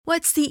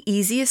What's the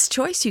easiest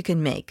choice you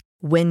can make?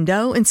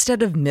 Window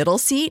instead of middle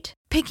seat?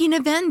 Picking a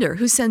vendor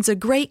who sends a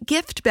great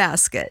gift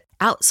basket?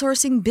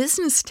 Outsourcing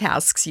business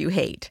tasks you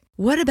hate?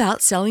 What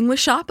about selling with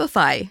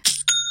Shopify?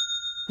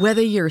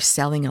 Whether you're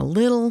selling a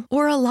little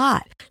or a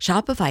lot,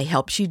 Shopify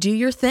helps you do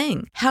your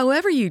thing,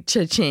 however you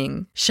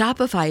cha-ching.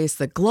 Shopify is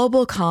the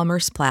global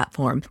commerce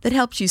platform that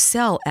helps you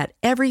sell at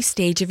every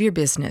stage of your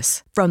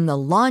business. From the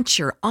launch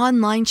your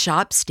online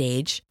shop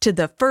stage to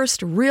the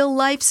first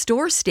real-life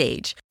store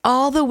stage,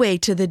 all the way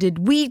to the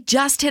did we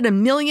just hit a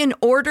million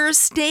orders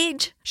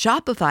stage.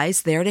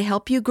 Shopify's there to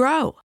help you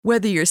grow.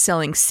 Whether you're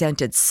selling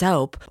scented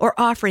soap or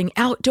offering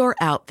outdoor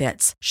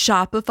outfits,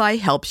 Shopify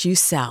helps you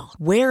sell.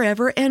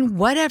 Wherever and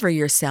whatever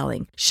you're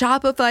selling,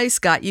 Shopify's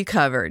got you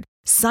covered.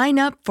 Sign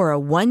up for a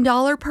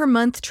 $1 per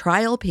month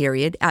trial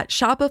period at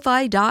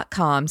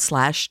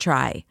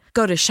shopify.com/try.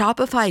 Go to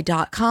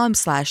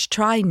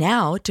shopify.com/try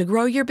now to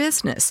grow your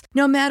business,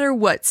 no matter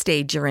what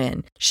stage you're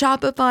in.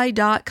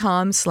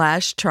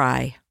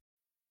 Shopify.com/try.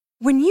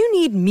 When you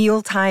need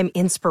mealtime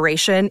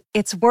inspiration,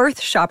 it's worth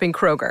shopping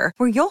Kroger,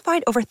 where you'll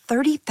find over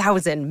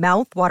 30,000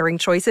 mouth-watering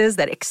choices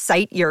that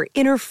excite your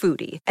inner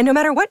foodie. And no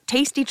matter what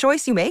tasty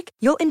choice you make,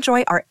 you'll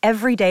enjoy our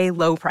everyday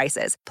low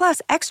prices,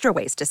 plus extra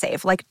ways to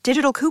save, like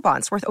digital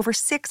coupons worth over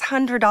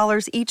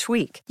 $600 each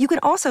week. You can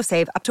also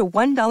save up to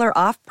 $1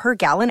 off per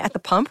gallon at the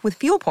pump with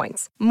fuel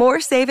points.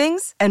 More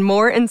savings and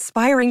more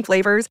inspiring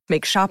flavors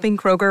make shopping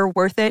Kroger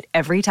worth it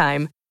every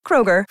time.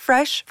 Kroger,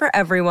 fresh for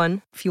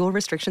everyone. Fuel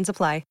restrictions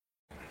apply.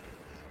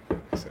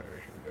 So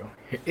here we go.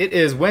 It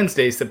is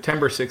Wednesday,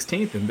 September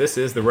 16th, and this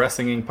is the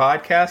Wrestling Inc.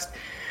 podcast.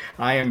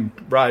 I am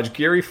Raj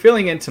Giri,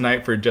 filling in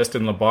tonight for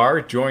Justin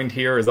LaBar, joined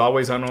here as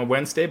always on a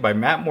Wednesday by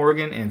Matt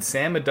Morgan and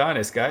Sam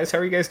Adonis. Guys, how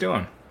are you guys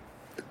doing?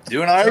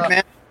 Doing all right,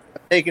 man.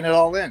 Taking it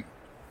all in.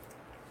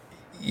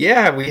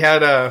 Yeah, we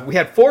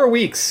had 4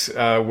 weeks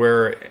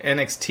where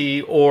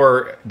NXT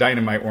or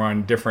Dynamite were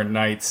on different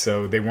nights,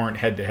 so they weren't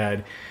head to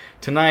head.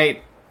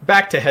 Tonight,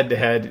 back to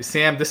head-to-head.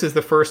 Sam, this is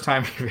the first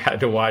time you've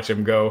had to watch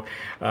them go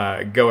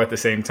at the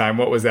same time.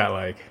 What was that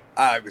like?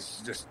 It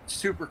was just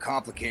super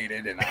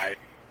complicated, and I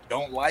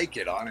don't like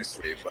it,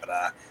 honestly. But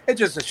it's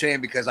just a shame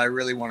because I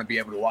really want to be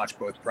able to watch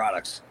both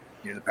products.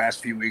 You know, the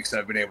past few weeks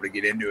I've been able to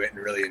get into it and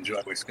really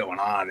enjoy what's going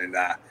on, and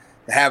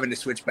having to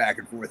switch back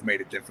and forth made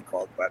it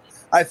difficult. But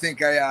I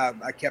think I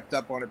kept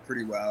up on it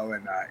pretty well,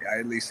 and I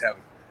at least have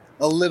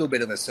a little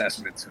bit of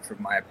assessment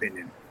from my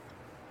opinion.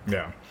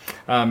 Yeah.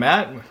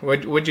 Matt,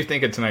 what'd you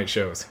think of tonight's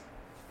shows?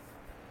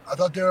 I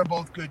thought they were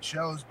both good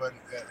shows, but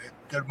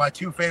they're my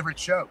two favorite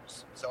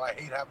shows. So I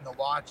hate having to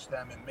watch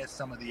them and miss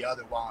some of the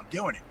other while I'm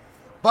doing it.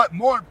 But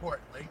more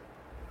importantly,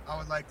 I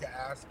would like to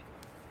ask,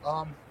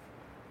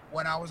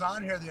 when I was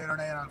on here the other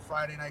night on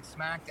Friday Night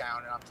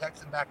SmackDown, and I'm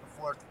texting back and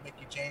forth with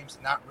Mickie James,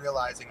 not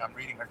realizing I'm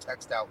reading her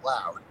text out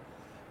loud,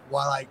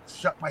 while I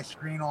shut my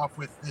screen off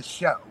with this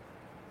show,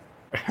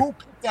 who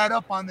put that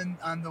up on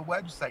the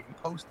website and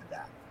posted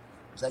that?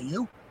 Is that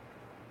you?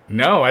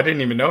 No, I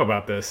didn't even know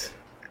about this.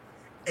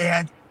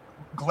 And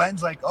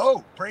Glenn's like,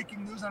 "Oh,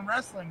 breaking news on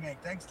Wrestling Inc.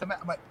 Thanks to Matt."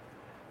 I'm like,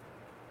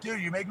 "Dude,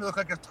 you make me look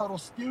like a total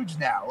stooge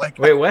now." Like,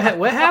 wait, what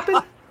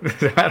happened?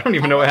 I don't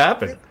even know what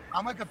happened.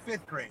 I'm like a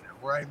fifth grader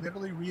where I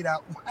literally read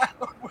out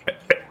loud when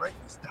people write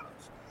stuff.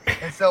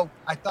 And so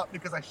I thought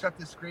because I shut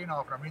the screen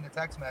off and I'm reading the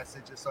text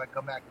messages so I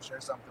come back and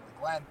share something with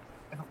Glenn,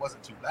 if it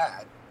wasn't too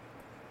bad,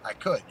 I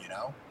could, you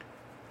know.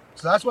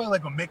 So that's why,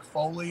 like, when Mick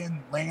Foley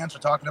and Lance are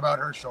talking about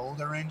her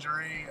shoulder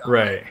injury,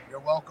 right? Like, you're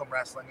welcome,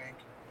 Wrestling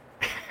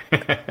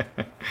Inc.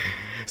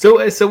 So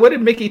what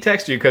did Mickie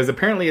text you? Because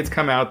apparently it's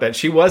come out that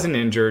she wasn't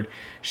injured.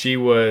 She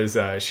was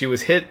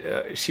hit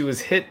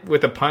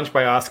with a punch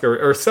by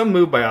Asuka or some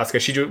move by Asuka.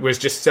 She was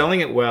just selling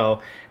it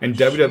well, and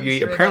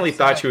WWE apparently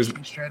thought she was.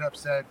 She straight up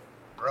said,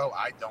 "Bro,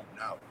 I don't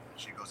know."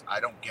 She goes,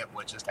 "I don't get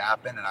what just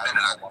happened, and I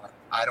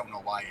don't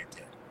know why it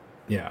did."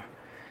 Yeah.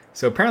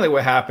 So apparently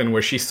what happened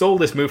was she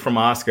sold this move from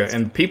Asuka,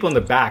 and people in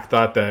the back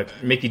thought that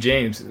Mickie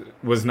James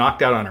was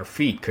knocked out on her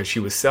feet because she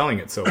was selling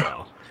it so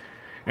well.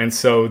 And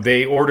so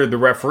they ordered the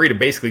referee to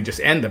basically just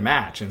end the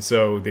match. And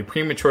so they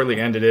prematurely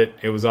ended it.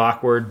 It was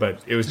awkward, but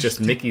it was just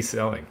Mickie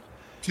selling.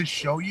 To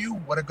show you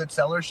what a good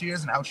seller she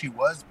is and how she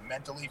was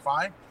mentally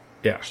fine,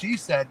 yeah. She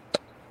said,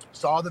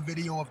 saw the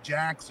video of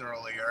Jax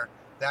earlier,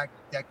 that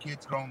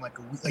kid's grown like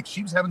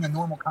she was having a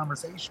normal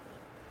conversation.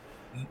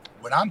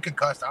 When I'm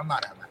concussed, I'm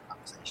not having that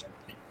conversation.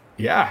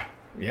 Yeah,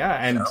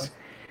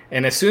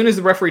 and as soon as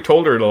the referee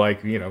told her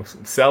to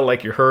sell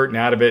like you're hurt and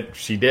out of it,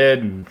 she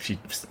did, and she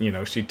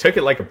took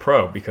it like a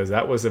pro because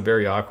that was a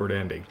very awkward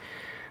ending.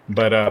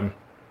 But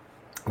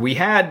we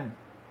had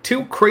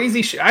two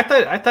crazy. I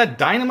thought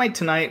Dynamite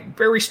tonight,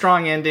 very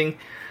strong ending.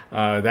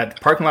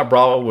 That parking lot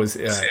brawl was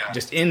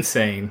just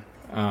insane.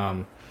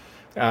 Sam,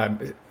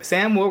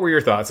 what were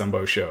your thoughts on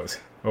both shows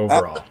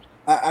overall?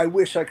 I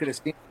wish I could have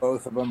seen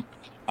both of them.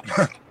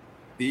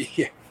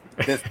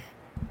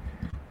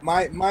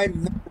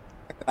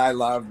 I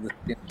love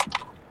the.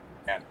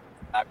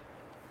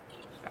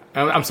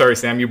 I'm sorry,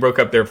 Sam. You broke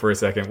up there for a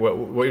second.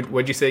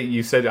 What'd you say?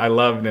 You said I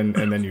loved, and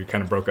then you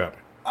kind of broke up.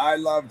 I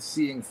loved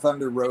seeing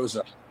Thunder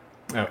Rosa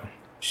Oh,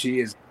 She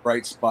is a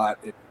bright spot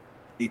in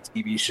the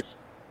TV show.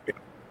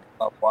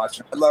 I love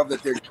watching. I love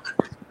that they're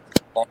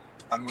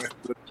on with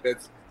it.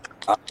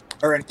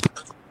 Her and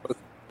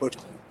but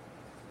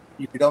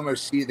you could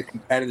almost see the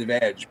competitive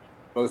edge.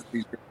 Both of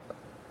these girls at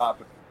the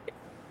top.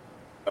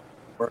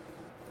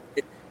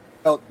 It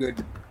felt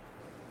good.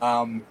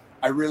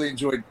 I really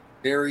enjoyed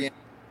Darian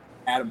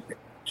Adam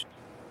Page.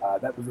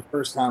 That was the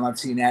first time I've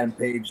seen Adam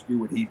Page do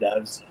what he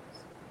does.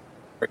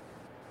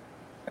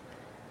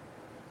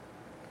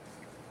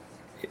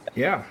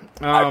 yeah.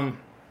 I've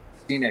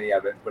seen any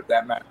of it, but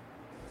that matters.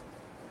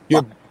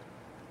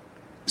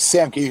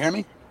 Sam, can you hear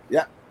me?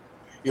 Yeah.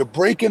 You're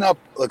breaking up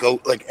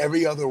like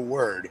every other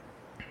word.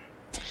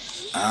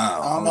 Oh,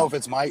 I don't know if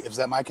it's is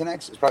that my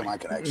connection? It's probably my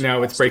connection.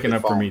 No, it's breaking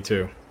up for me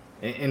too.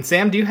 And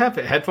Sam, do you have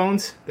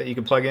headphones that you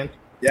can plug in?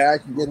 Yeah, I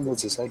can get him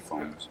with his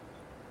headphones.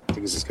 I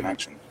think it's his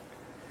connection.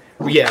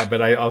 Yeah,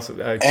 but I also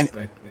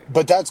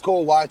but that's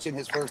cool watching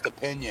his first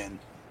opinion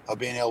of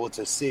being able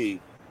to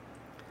see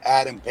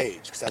Adam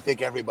Page, because I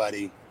think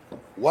everybody,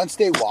 once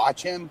they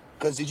watch him,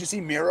 because did you see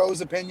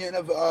Miro's opinion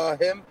of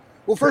him?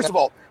 Well, first of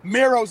all,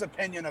 Miro's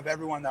opinion of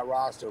everyone on that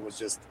roster was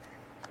just,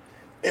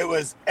 it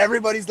was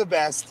everybody's the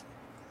best.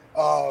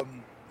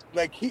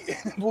 Like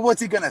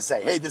what's he gonna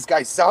say? Hey, this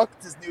guy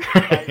sucked. This new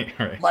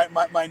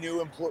my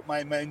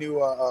new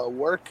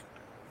work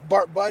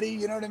buddy.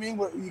 You know what I mean?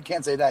 You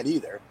can't say that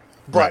either.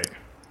 But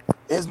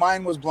his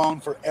mind was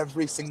blown for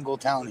every single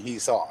town he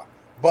saw.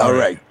 But, all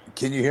right,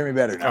 can you hear me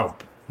better now?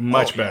 Oh,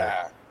 much better.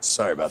 Yeah.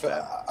 Sorry about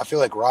that. I feel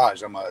like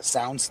Raj. I'm a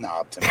sound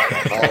snob tonight. I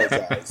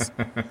apologize.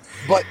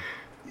 But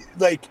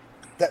like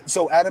that.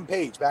 So Adam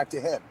Page, back to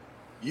him.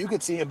 You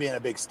could see him being a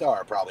big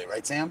star, probably,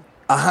 right, Sam?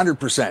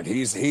 100%.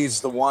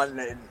 He's the one.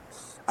 And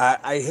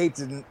I hate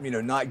to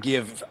not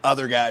give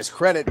other guys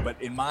credit,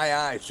 but in my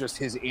eyes, just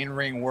his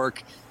in-ring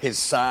work, his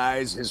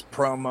size, his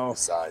promo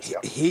size.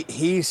 Yep.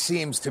 He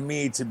seems to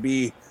me to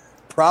be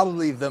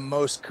probably the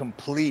most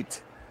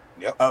complete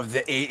of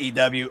the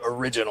AEW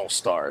original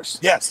stars.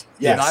 Yes.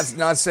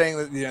 Not saying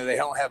that they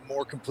don't have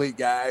more complete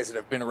guys that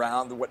have been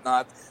around and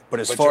whatnot, but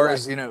as far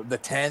as the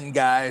 10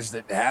 guys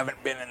that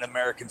haven't been in the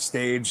American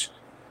stage,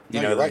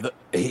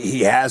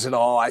 he has it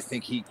all. I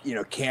think he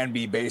can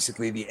be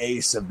basically the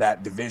ace of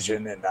that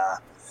division. And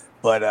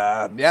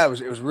it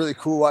was really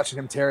cool watching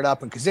him tear it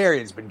up. And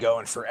Kazarian's been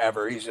going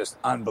forever. He's just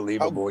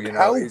unbelievable.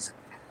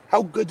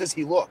 How good does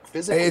he look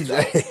physically?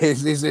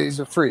 He's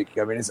a freak.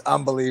 I mean, it's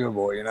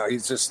unbelievable.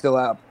 He's just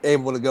still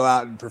able to go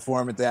out and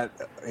perform at that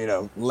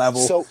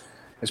level. So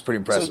it's pretty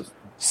impressive. So,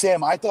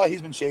 Sam, I thought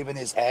he's been shaving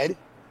his head,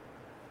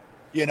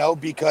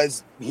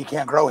 because he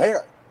can't grow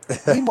hair.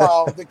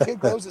 Meanwhile, the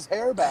kid grows his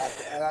hair back,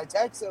 and I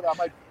texted him. I'm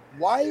like,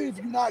 "Why have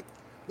you not?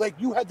 Like,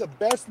 you had the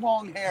best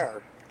long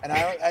hair, and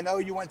I know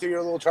you went through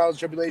your little trials and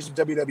tribulations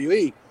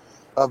WWE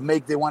of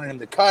they wanted him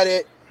to cut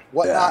it,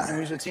 whatnot. And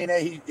he was with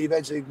TNA. He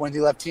eventually, when he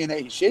left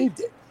TNA, he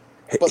shaved it.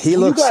 But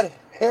you got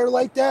hair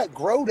like that,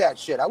 grow that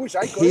shit. I wish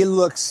I could. He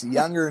looks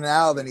younger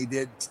now than he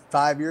did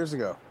 5 years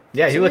ago.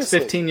 Yeah, he looks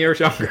 15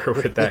 years younger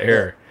with that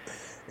hair.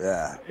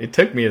 Yeah, it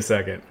took me a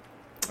second.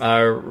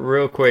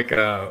 Real quick.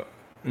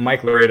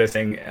 Mike Loretta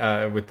saying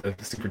with the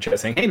super chat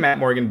saying, "Hey Matt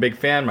Morgan, big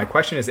fan. My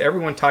question is: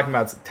 everyone talking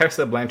about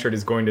Tessa Blanchard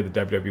is going to the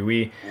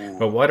WWE,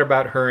 but what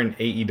about her in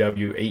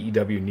AEW?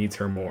 AEW needs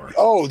her more."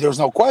 Oh, there's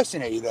no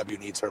question. AEW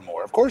needs her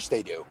more. Of course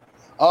they do.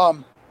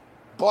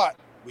 But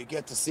we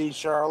get to see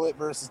Charlotte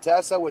versus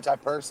Tessa, which I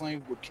personally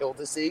would kill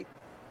to see.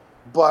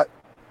 But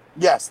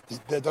yes,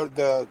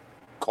 the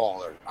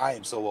caller. I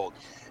am so old.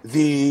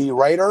 The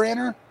writer in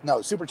her,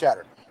 no, super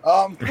chatter,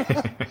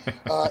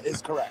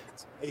 is correct.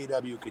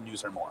 AEW can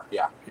use her more.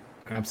 Yeah,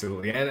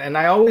 absolutely. And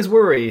I always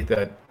worry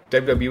that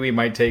WWE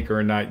might take her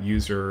and not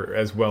use her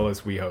as well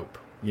as we hope.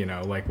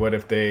 Like what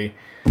if they?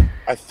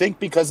 I think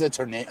because it's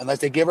her name, unless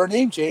they give her a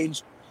name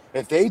change,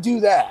 if they do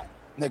that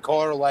and they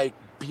call her like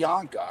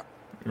Bianca,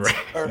 right,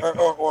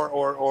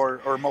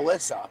 or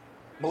Melissa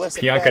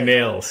Bianca K,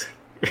 Nails.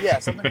 Yeah,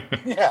 something.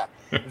 Yeah,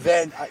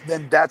 then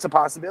that's a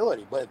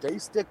possibility. But if they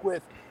stick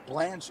with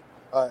Blanchard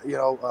as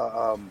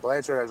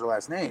her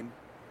last name,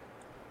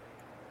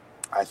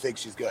 I think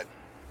she's good.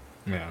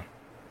 Yeah.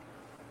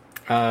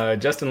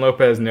 Justin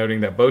Lopez noting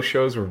that both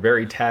shows were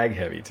very tag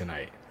heavy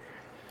tonight.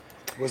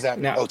 Was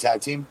that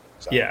tag team?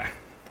 Sorry. Yeah,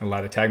 a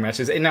lot of tag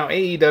matches. And now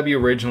AEW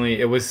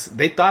originally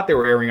they thought they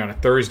were airing on a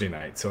Thursday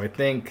night, so I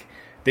think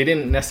they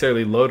didn't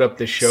necessarily load up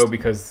the show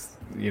because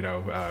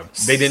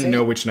they didn't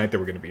know which night they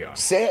were going to be on.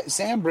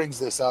 Sam brings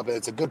this up, and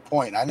it's a good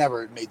point. I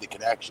never made the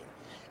connection,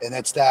 and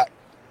it's that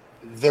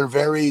they're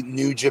very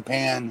New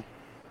Japan.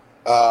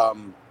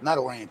 Not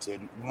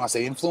oriented, you want to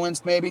say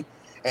influenced maybe,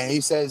 and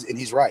he says, and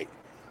he's right.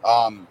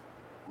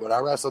 When I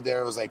wrestled there,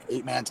 it was like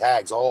 8-man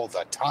tags all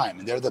the time,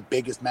 and they're the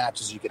biggest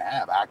matches you can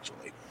have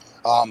actually.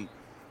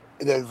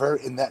 They're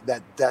very, and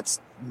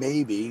that's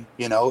maybe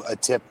a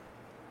tip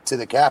to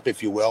the cap,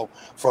 if you will,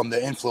 from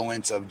the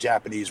influence of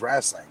Japanese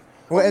wrestling.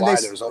 Well, and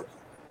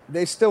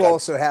they still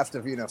also have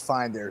to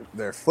find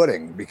their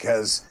footing,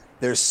 because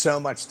there's so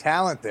much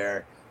talent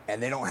there.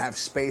 And they don't have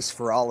space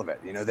for all of it.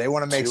 They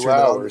want to make 2 sure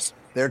hours.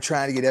 They're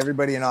trying to get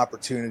everybody an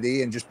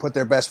opportunity and just put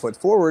their best foot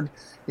forward.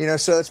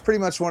 So it's pretty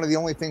much one of the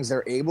only things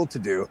they're able to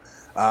do.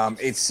 I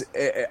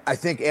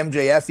think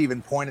MJF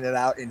even pointed it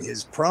out in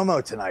his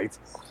promo tonight,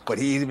 but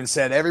he even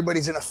said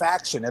everybody's in a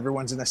faction,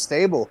 everyone's in a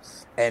stable,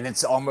 and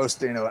it's almost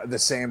the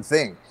same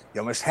thing. You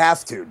almost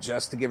have to,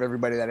 just to give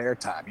everybody that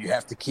airtime. You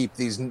have to keep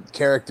these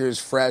characters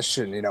fresh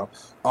and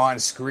on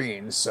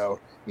screen. So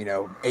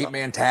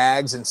 8-man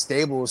tags and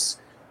stables.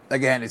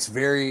 Again, it's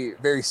very,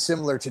 very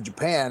similar to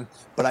Japan,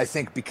 but I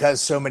think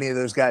because so many of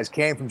those guys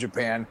came from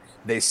Japan,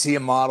 they see a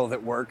model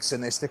that works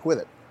and they stick with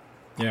it.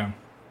 Yeah.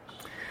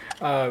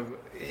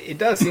 It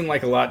does seem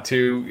like a lot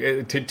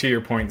to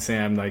your point,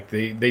 Sam. Like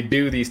they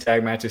do these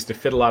tag matches to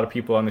fit a lot of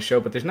people on the show,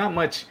 but there's not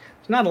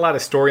a lot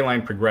of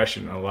storyline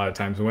progression a lot of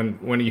times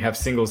when you have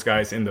singles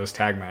guys in those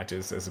tag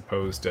matches as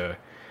opposed to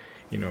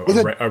a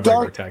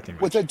regular tag team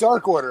match. With the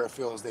Dark Order, it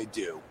feels they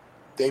do.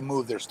 They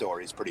move their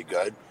stories pretty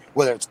good,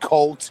 whether it's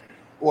Colt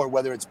or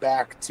whether it's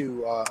back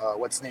to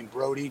what's his name,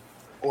 Brody,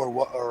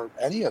 or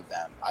any of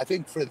them. I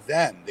think for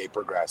them they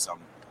progress them,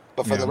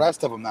 but for the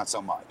rest of them, not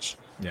so much.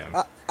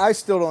 Yeah, I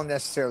still don't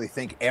necessarily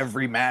think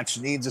every match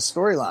needs a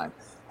storyline.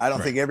 I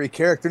don't think every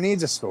character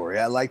needs a story.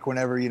 I like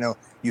whenever you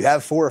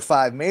have 4 or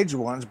 5 major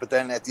ones, but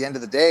then at the end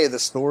of the day, the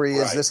story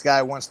is this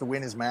guy wants to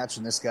win his match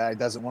and this guy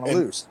doesn't want to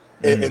lose.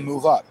 And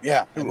move up,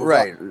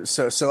 right.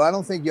 So I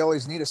don't think you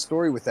always need a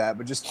story with that,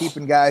 but just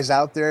keeping guys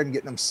out there and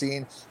getting them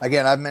seen.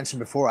 Again, I've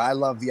mentioned before, I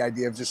love the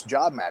idea of just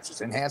job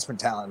matches, enhancement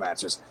talent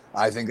matches.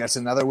 I think that's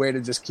another way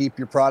to just keep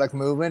your product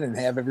moving and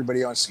have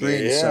everybody on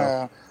screen. Yeah.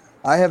 So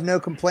I have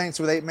no complaints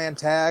with 8-man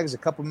tags. A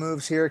couple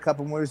moves here, a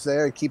couple moves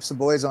there. It keeps the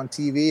boys on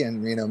TV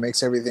and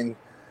makes everything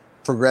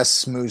progress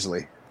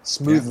smoothly.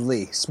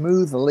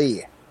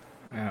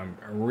 A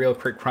real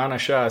quick, Prana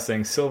Shah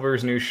saying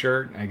Silver's new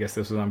shirt. I guess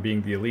this was on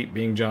Being the Elite,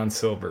 being John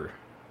Silver.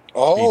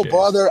 Oh, BJ's.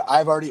 brother,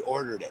 I've already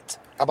ordered it.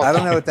 How about I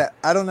don't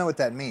know what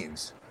that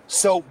means.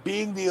 So,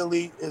 Being the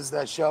Elite is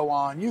that show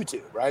on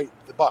YouTube, right?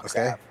 The Bucks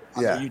have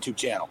on the YouTube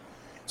channel.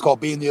 It's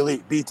called Being the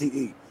Elite,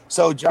 BTE.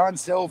 So, John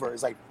Silver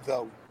is like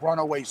the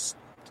runaway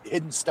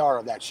hidden star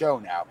of that show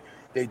now.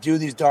 They do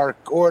these Dark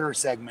Order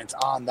segments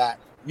on that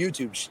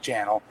YouTube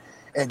channel.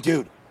 And,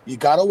 dude, you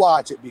got to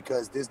watch it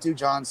because this dude,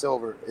 John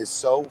Silver,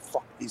 is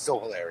he's so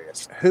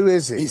hilarious. Who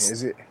is he?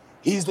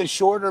 He's the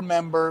shorter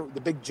member,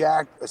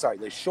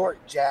 the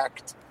short,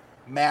 jacked,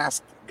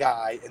 masked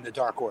guy in the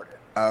Dark Order.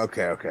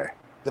 Okay.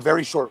 The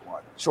very short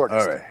one.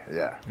 Shortest. All right,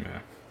 yeah.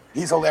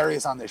 He's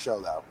hilarious on this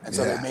show, though. And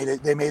so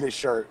they made a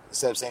shirt,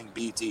 instead of saying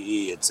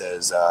BTE, it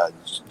says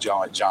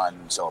John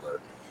Silver.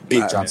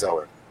 John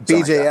Silver.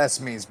 BJS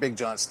means Big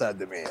John Stud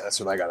to me. That's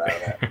what I got out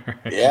of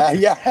that.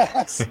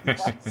 Yes.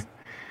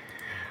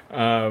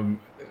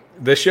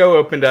 The show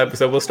opened up,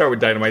 so we'll start with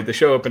Dynamite. The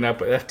show opened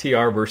up with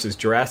FTR versus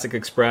Jurassic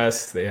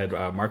Express. They had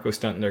Marco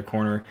Stunt in their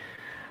corner.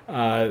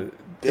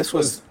 This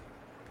was...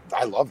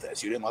 I love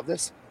this. You didn't love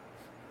this?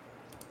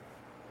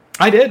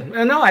 I did.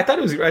 No, I thought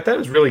it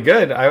was really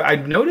good. I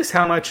noticed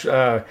how much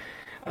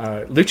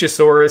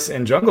Luchasaurus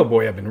and Jungle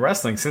Boy have been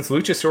wrestling since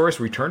Luchasaurus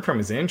returned from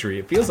his injury.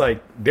 It feels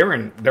like they're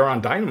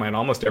on Dynamite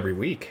almost every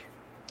week.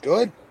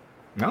 Good.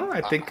 No,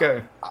 I think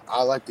I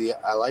like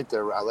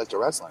the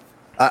wrestling.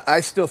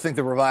 I still think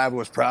the Revival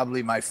was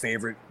probably my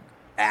favorite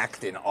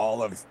act in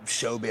all of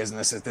show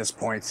business at this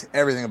point.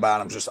 Everything about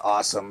them just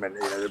awesome, and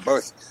they're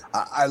both.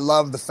 I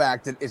love the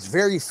fact that it's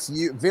very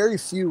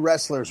few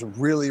wrestlers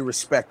really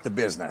respect the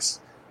business.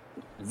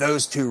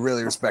 Those two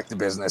really respect the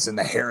business and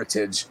the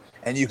heritage,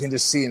 and you can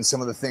just see in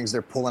some of the things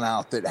they're pulling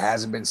out that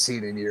hasn't been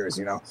seen in years.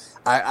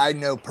 I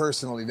know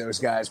personally those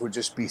guys would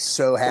just be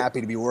so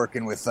happy to be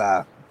working with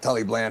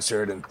Tully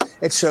Blanchard, and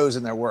it shows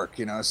in their work.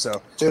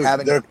 So dude,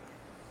 having.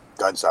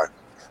 I'm sorry.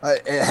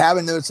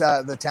 Having those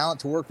the talent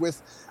to work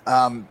with,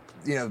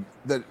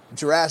 the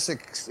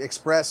Jurassic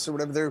Express or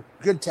whatever, they're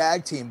a good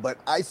tag team. But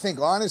I think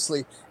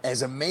honestly,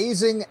 as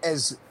amazing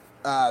as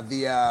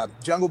the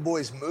Jungle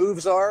Boy's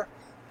moves are,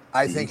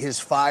 I think his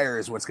fire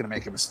is what's going to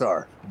make him a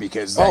star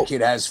because that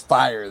kid has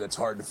fire that's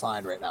hard to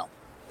find right now.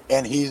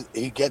 And he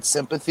gets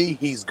sympathy.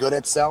 He's good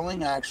at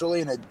selling. Actually,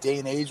 in a day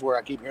and age where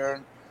I keep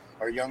hearing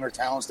our younger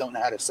talents don't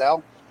know how to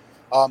sell,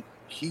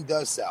 he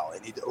does sell,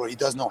 and he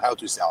does know how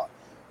to sell it.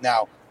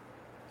 Now,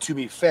 to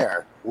be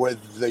fair, where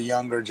the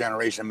younger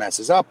generation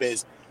messes up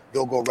is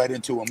they'll go right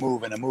into a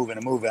move and a move and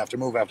a move after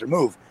move after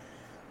move.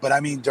 But I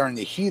mean, during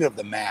the heat of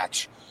the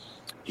match,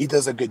 he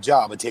does a good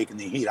job of taking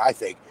the heat, I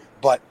think.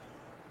 But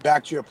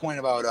back to your point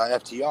about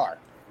FTR,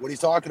 what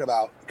he's talking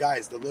about,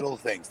 guys, the little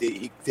things.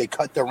 They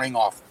cut the ring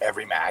off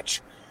every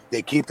match.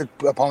 They keep the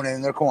opponent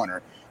in their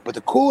corner. But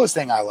the coolest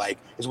thing I like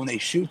is when they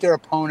shoot their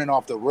opponent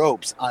off the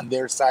ropes on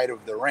their side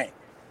of the ring.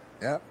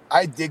 Yeah,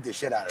 I dig the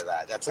shit out of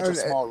that. That's such a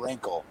small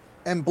wrinkle.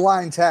 And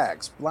blind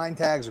tags. Blind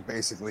tags are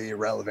basically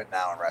irrelevant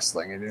now in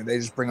wrestling. And they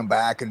just bring them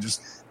back and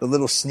just the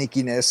little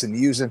sneakiness and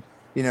using,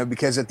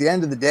 because at the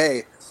end of the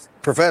day,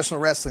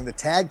 professional wrestling, the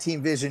tag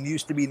team vision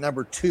used to be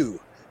number 2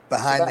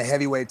 behind the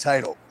heavyweight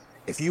title.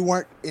 if you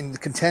weren't in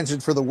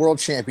contention for the world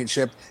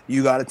championship,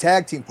 you got a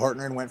tag team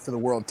partner and went for the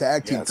world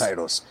tag team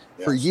titles.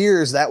 Yes. For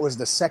years, that was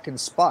the second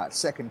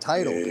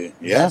title.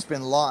 That's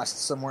been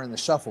lost somewhere in the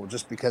shuffle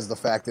just because of the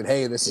fact that,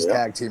 hey, this is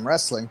tag team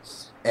wrestling.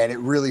 And it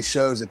really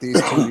shows that these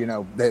two, you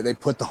know, they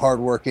put the hard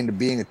work into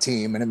being a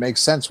team, and it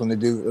makes sense when they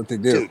do what they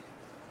do. Dude,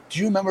 do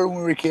you remember when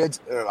we were kids?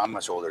 I'm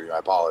much older, I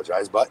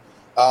apologize. But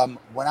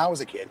when I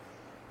was a kid,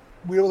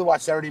 we were able to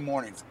watch Saturday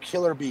mornings,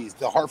 Killer Bees,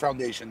 the Hart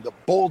Foundation, the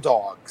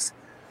Bulldogs.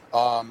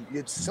 You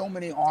had so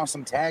many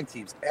awesome tag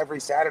teams every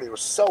Saturday. There were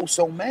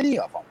so many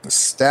of them.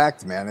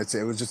 Stacked, man.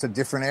 It was just a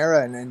different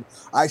era, and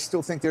I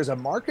still think there's a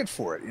market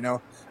for it. You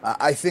know,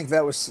 I think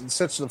that was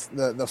such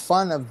the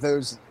fun of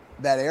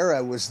that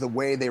era was the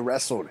way they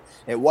wrestled.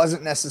 It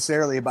wasn't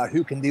necessarily about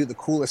who can do the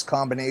coolest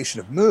combination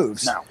of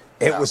moves. No.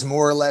 It was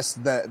more or less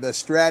the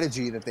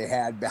strategy that they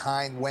had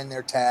behind when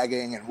they're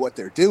tagging and what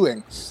they're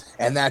doing,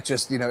 and that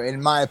just, you know,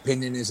 in my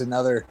opinion, is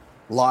another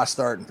lost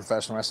art in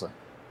professional wrestling.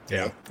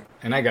 Yeah,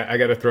 and I got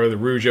to throw the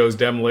Rougeau's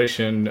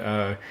Demolition,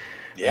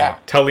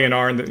 Tully and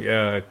Arn,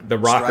 the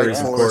Rockers,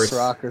 of course.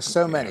 Rockers,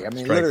 so many. I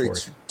mean, literally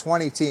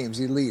 20 teams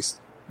at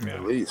least. Yeah.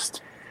 At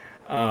least.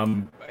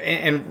 And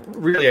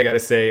really, I got to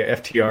say,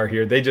 FTR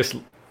here, they just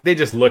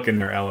look in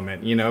their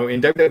element. You know,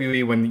 in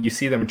WWE, when you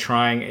see them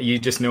trying, you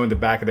just know in the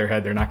back of their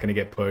head they're not going to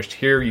get pushed.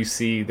 Here, you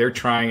see they're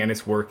trying and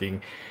it's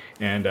working,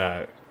 and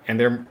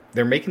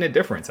they're making a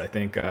difference. I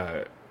think.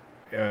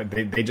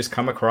 They just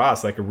come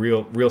across like a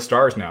real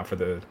stars now for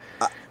the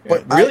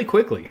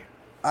quickly.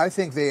 I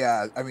think they.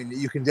 I mean,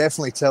 you can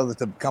definitely tell that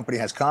the company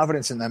has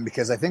confidence in them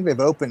because I think they've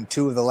opened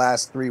 2 of the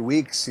last 3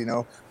 weeks, you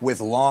know,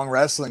 with long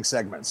wrestling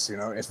segments. You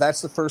know, if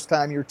that's the first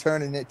time you're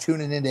tuning into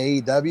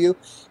AEW,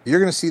 you're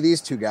going to see these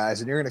 2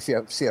 guys, and you're going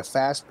to see a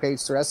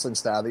fast-paced wrestling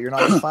style that you're not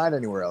going to find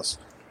anywhere else.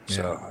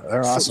 So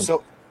they're awesome.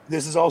 So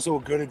this is also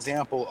a good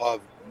example of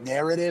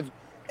narrative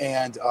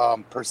and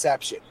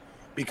perception,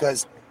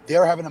 because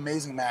they're having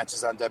amazing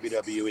matches on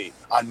WWE,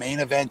 on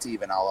Main Event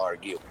even, I'll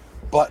argue.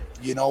 But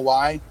you know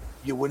why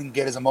you wouldn't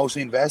get as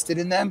emotionally invested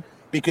in them?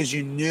 Because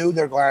you knew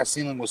their glass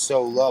ceiling was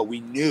so low. We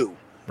knew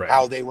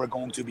how they were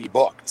going to be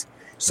booked.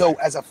 So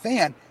as a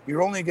fan,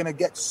 you're only going to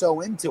get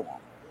so into them.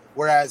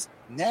 Whereas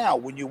now,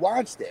 when you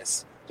watch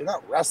this, they're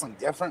not wrestling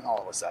different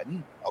all of a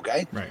sudden,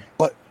 okay? Right.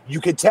 But you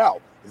could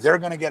tell they're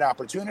going to get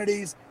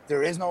opportunities.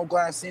 There is no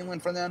glass ceiling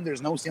for them.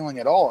 There's no ceiling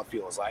at all, it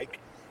feels like.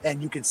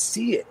 And you could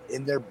see it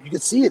in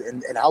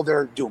how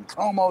they're doing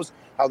promos,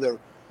 how they're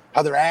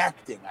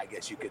acting, I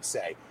guess you could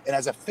say. And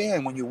as a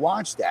fan, when you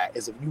watch that,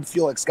 is if you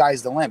feel like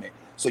sky's the limit.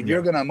 So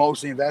you're going to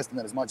emotionally invest in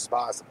it as much as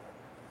possible.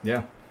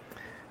 Yeah,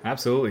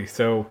 absolutely.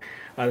 So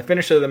the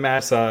finish of the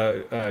match,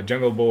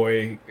 Jungle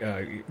Boy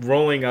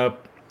rolling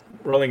up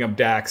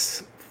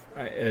Dax.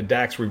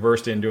 Dax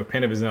reversed into a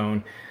pin of his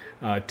own.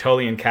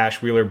 Tully and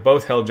Cash Wheeler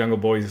both held Jungle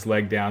Boy's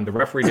leg down. The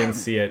referee didn't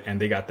see it,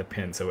 and they got the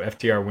pin. So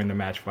FTR win the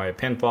match via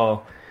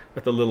pinfall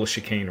with a little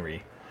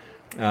chicanery.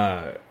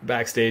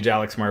 Backstage,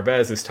 Alex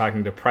Marvez is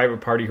talking to Private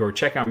Party, who are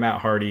checking out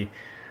Matt Hardy.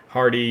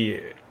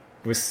 Hardy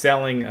was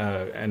selling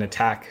an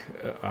attack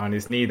on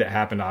his knee that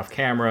happened off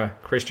camera.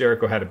 Chris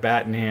Jericho had a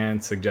bat in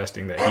hand,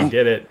 suggesting that he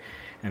did it,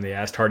 and they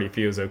asked Hardy if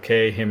he was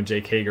okay. Him and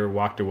Jake Hager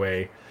walked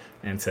away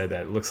and said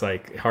that it looks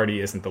like Hardy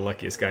isn't the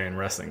luckiest guy in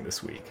wrestling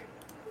this week.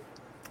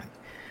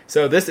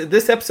 So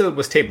this episode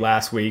was taped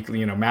last week.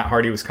 You know, Matt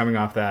Hardy was coming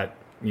off that,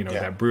 you know,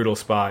 that brutal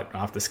spot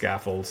off the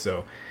scaffold.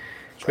 So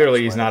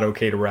clearly he's not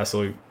okay to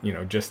wrestle, you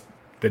know, just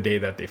the day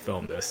that they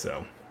filmed this.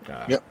 So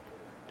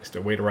just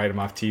a way to write him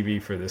off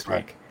TV for this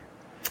week.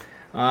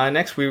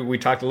 Next, we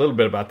talked a little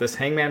bit about this.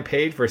 Hangman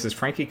Page versus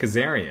Frankie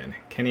Kazarian.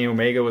 Kenny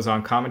Omega was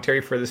on commentary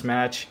for this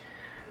match.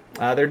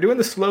 They're doing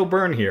the slow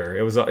burn here.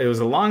 It was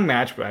a long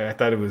match, but I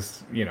thought it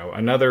was, you know,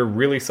 another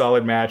really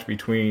solid match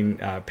between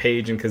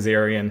Page and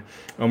Kazarian.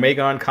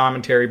 Omega on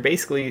commentary,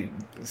 basically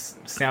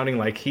sounding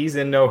like he's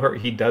in no hurry.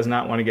 He does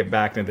not want to get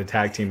back into the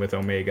tag team with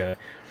Omega.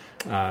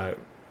 At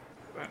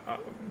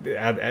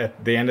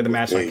the end of the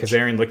match, like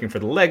Kazarian looking for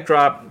the leg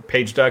drop.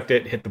 Page ducked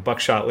it, hit the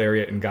buckshot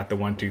lariat, and got the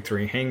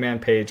 1-2-3. Hangman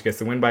Page gets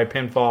the win by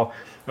pinfall.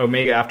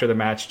 Omega, after the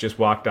match, just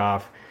walked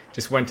off,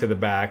 just went to the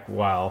back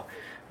while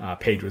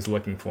Page was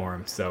looking for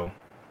him. So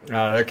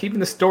they're keeping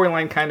the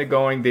storyline kind of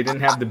going. They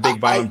didn't have the big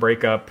violent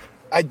breakup.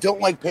 I don't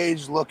like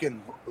Page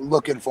looking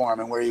for him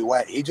and where he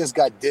went. He just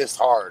got dissed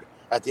hard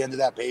at the end of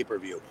that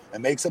pay-per-view. It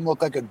makes him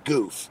look like a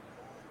goof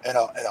and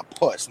a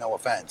puss, no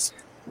offense,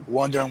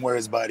 wondering where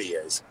his buddy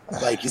is.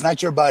 Like, he's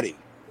not your buddy.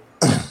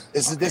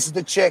 This is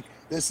the chick.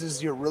 This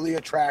is your really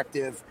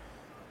attractive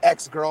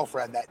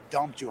ex-girlfriend that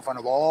dumped you in front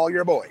of all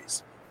your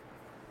boys.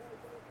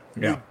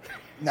 Yeah.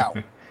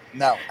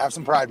 No, have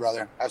some pride,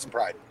 brother. Have some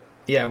pride.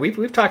 Yeah,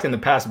 we've talked in the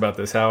past about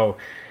this, how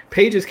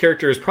Page's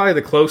character is probably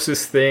the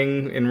closest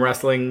thing in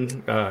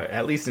wrestling,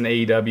 at least in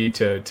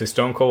AEW, to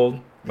Stone Cold.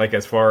 Like,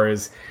 as far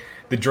as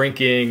the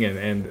drinking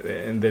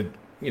and the,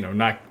 you know,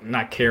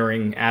 not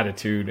caring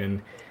attitude,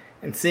 and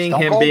seeing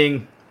Stone him Cold?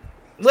 being,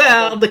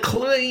 well,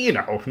 you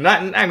know,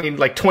 not, I mean,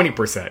 like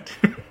 20%.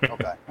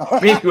 Okay.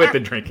 Maybe with the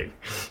drinking.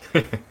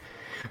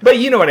 But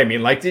you know what I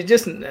mean, like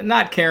just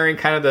not caring,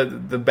 kind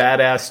of the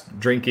badass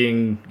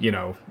drinking,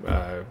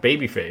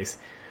 baby face.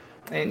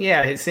 And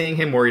yeah, seeing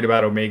him worried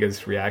about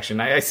Omega's reaction,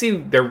 I see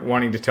they're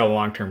wanting to tell a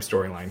long-term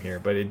storyline here,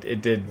 but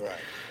it did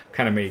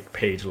kind of make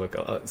Paige look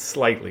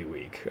slightly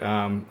weak.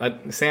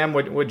 Sam,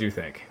 what do you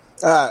think?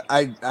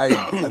 I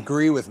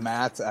agree with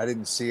Matt. I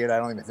didn't see it. I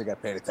don't even think I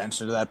paid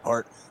attention to that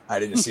part. I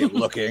didn't see it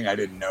looking. I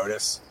didn't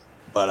notice.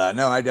 But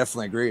no, I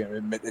definitely agree.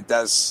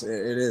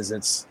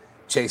 It's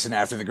chasing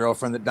after the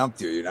girlfriend that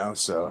dumped you,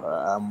 So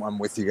I'm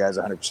with you guys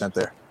 100%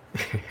 there.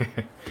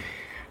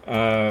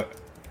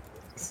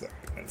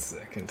 One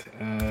second.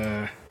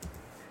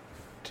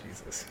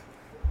 Jesus.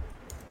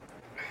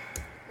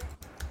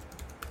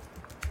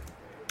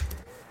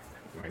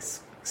 My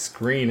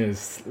screen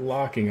is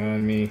locking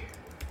on me.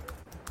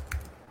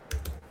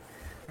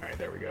 All right,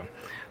 there we go.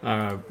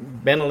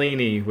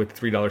 Benellini with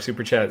the $3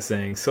 super chat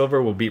saying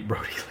Silver will beat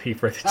Brody Lee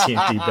for the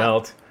TNT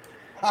belt.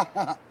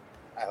 I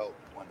hope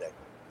one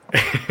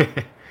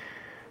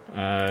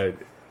day.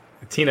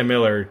 Tina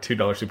Miller,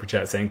 $2 super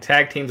chat saying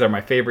tag teams are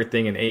my favorite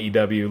thing in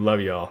AEW.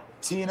 Love y'all.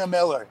 Tina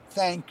Miller,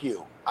 thank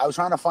you. I was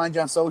trying to find you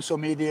on social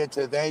media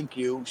to thank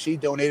you. She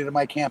donated to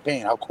my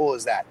campaign. How cool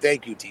is that?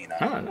 Thank you, Tina.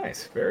 Oh,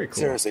 nice. Very cool.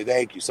 Seriously,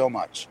 thank you so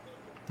much.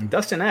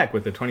 Dustin Eck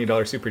with the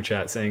 $20 super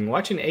chat saying,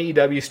 watching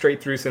AEW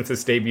straight through since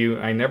its debut,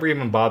 I never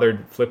even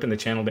bothered flipping the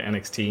channel to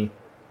NXT.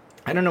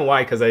 I don't know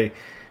why, because I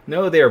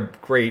know they're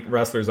great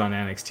wrestlers on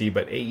NXT,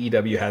 but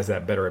AEW has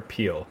that better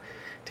appeal.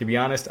 To be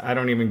honest, I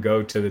don't even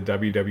go to the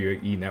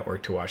WWE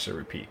network to watch the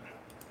repeat.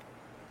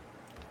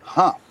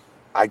 Huh.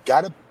 I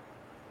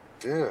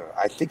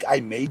think I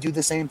may do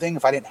the same thing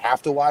if I didn't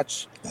have to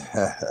watch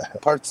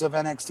parts of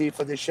NXT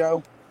for this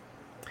show.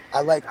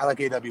 I like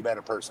AEW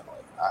better personally.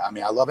 I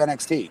mean, I love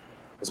NXT.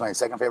 It's my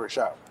second favorite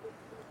show.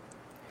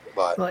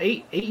 But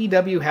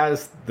AEW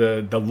has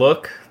the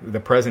look, the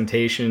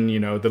presentation,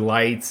 the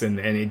lights, and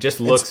it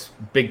just looks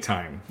big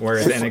time,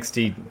 whereas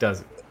NXT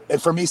doesn't.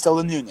 And for me, still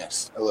the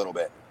newness a little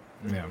bit.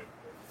 Yeah,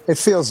 it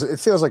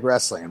feels like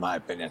wrestling, in my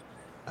opinion.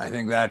 I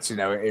think that's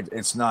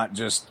it's not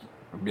just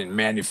being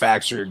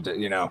manufactured.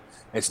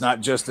 It's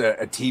not just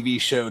a TV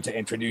show to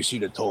introduce you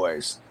to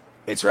toys.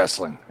 It's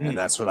wrestling, and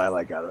that's what I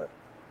like out of it.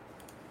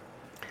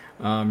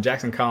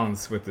 Jackson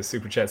Collins with the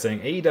super chat saying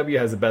AEW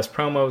has the best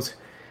promos.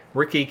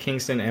 Ricky,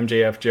 Kingston,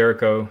 MJF,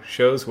 Jericho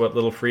shows what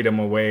little freedom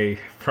away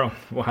from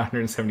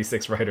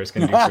 176 writers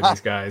can do for these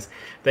guys.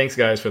 Thanks,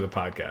 guys, for the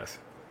podcast.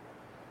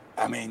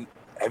 I mean,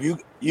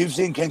 you've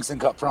seen Kingston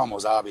cut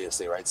promos,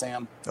 obviously, right,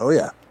 Sam? Oh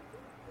yeah.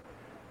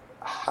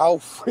 How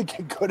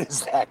freaking good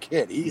is that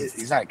kid?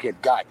 He's not a kid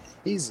guy.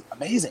 He's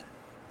amazing.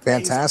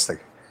 Fantastic.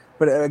 Amazing.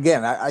 But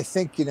again, I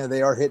think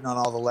they are hitting on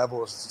all the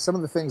levels. Some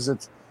of the things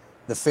that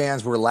the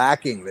fans were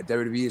lacking that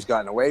WWE has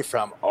gotten away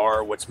from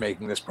are what's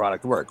making this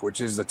product work, which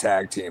is the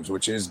tag teams,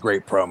 which is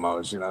great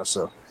promos,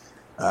 So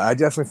I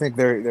definitely think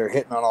they're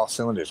hitting on all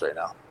cylinders right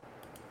now.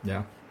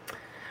 Yeah.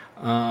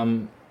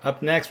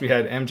 Up next, we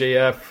had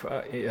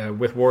MJF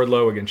with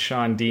Wardlow against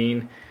Shawn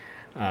Dean.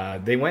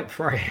 They went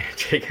for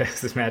Jake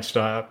as this match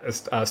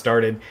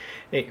started.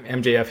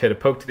 MJF hit a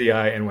poke to the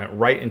eye and went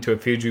right into a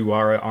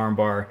Fujiwara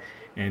armbar,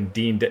 and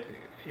Dean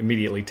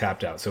immediately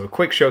tapped out. So a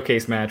quick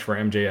showcase match for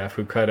MJF,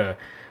 who cut a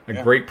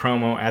great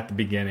promo at the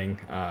beginning.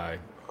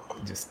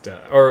 He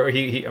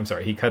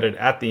cut it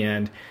at the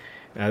end.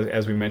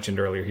 As we mentioned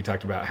earlier, he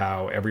talked about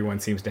how everyone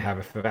seems to have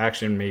a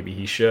faction. Maybe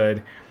he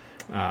should.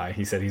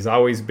 He said he's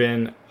always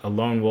been a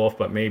lone wolf,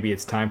 but maybe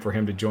it's time for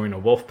him to join a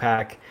wolf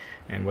pack.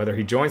 And whether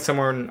he joins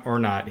somewhere or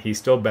not, he's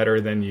still better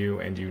than you,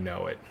 and you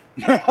know it.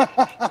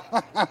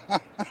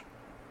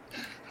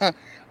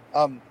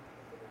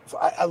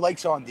 I like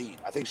Shawn Dean.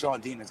 I think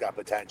Shawn Dean has got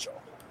potential.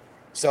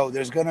 So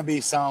there's going to be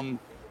some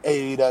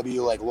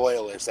AEW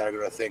loyalists that are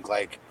going to think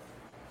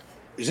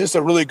is this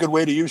a really good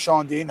way to use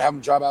Shawn Dean? Have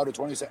him drop out at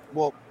 20 seconds?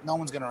 Well, no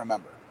one's going to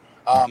remember.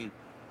 I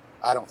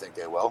don't think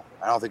they will.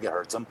 I don't think it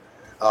hurts them.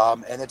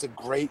 And it's a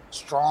great,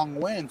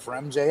 strong win for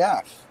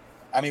MJF.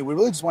 I mean, we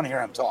really just want to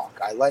hear him talk.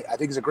 I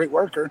think he's a great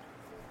worker,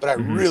 but I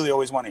really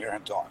always want to hear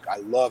him talk. I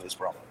love his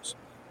promos.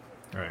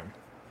 All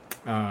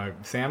right.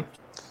 Sam?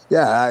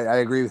 Yeah, I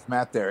agree with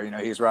Matt there.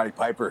 He's Roddy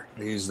Piper.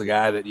 He's the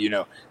guy that,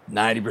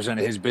 90%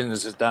 of his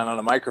business is done on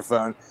a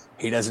microphone.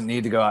 He doesn't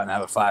need to go out and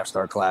have a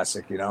 5-star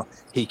classic,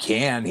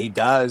 He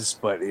does,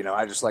 but,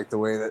 I just like the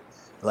way that,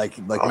 like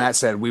Matt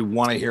said, we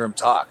want to hear him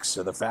talk.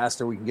 So the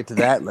faster we can get to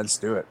that, let's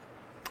do it.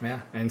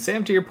 Yeah, and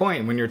Sam, to your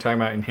point, when you were talking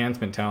about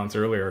enhancement talents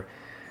earlier,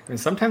 and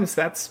sometimes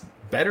that's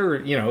better,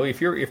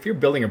 if you're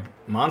building a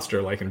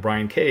monster like in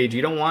Brian Cage,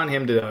 you don't want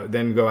him to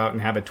then go out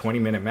and have a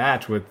 20-minute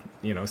match with,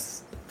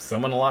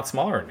 someone a lot to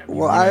him.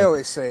 Well, I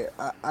always say,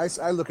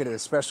 I look at it,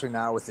 especially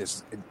now with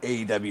this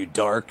AEW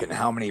Dark and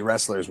how many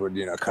wrestlers would,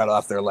 cut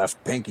off their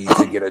left pinky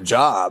to get a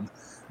job.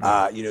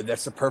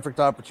 That's the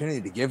perfect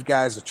opportunity to give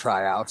guys a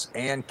tryouts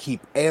and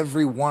keep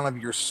every one of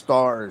your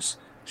stars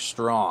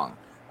strong.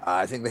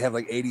 I think they have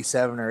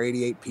 87 or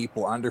 88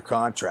 people under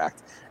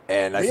contract.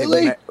 And I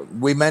think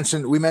we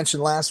mentioned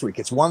last week,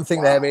 it's one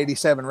thing to have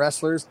 87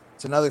 wrestlers.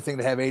 It's another thing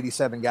to have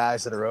 87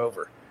 guys that are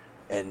over.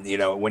 And, you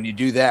know, when you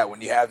do that,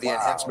 when you have the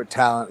enhancement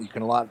talent, you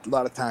can a lot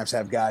of times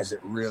have guys that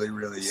really,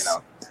 really, you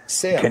know,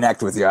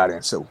 connect with the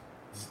audience. So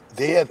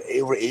they have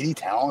over 80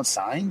 talents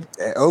signed?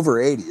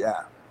 Over 80,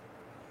 yeah.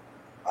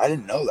 I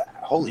didn't know that.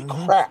 Holy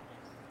crap.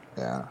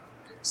 Yeah.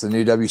 It's the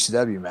new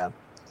WCW, man.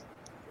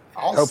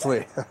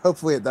 Awesome.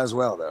 Hopefully it does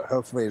well, though.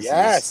 Hopefully it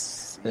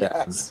doesn't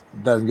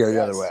go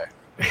the other way.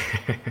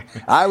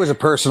 I was a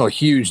personal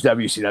huge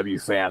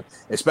WCW fan,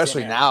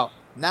 especially now.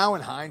 Now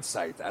in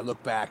hindsight, I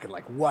look back and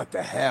like, what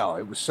the hell?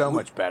 It was so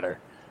much better.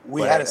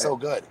 We had it so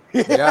good.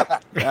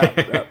 Yep.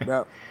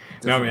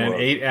 No,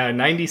 man,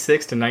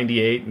 96 to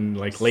 98 and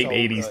like late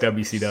 80s good.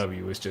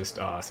 WCW was just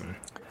awesome.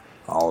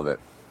 All of it.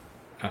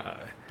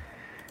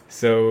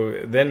 So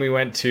then we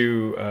went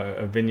to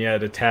a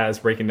vignette of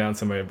Taz breaking down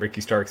some of Ricky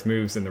Stark's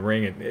moves in the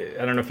ring.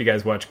 I don't know if you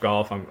guys watch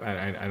golf.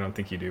 I don't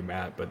think you do,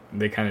 Matt, but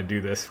they kind of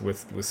do this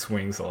with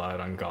swings a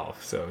lot on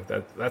golf. So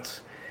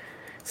that's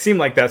seemed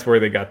like that's where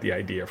they got the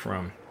idea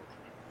from.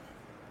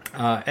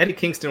 Eddie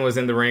Kingston was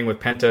in the ring with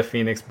Penta,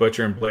 Phoenix,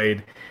 Butcher, and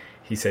Blade.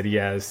 He said he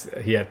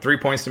had 3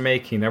 points to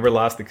make. He never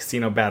lost the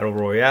Casino Battle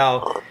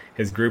Royale.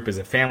 His group is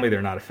a family.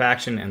 They're not a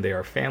faction, and they are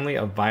a family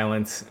of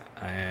violence.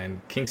 And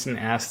Kingston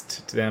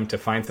asked them to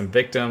find some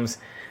victims.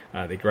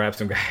 They grabbed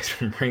some guys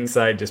from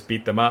ringside, just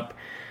beat them up.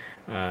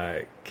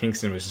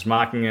 Kingston was just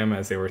mocking them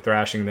as they were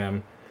thrashing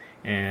them.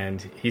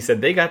 And he said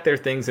they got their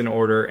things in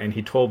order, and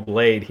he told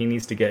Blade he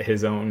needs to get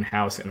his own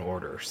house in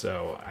order.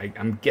 So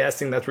I'm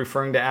guessing that's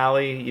referring to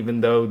Allie,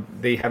 even though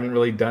they haven't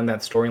really done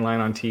that storyline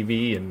on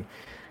TV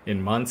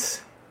in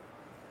months.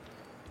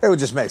 It would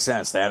just make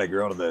sense to add a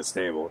girl to the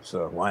stable,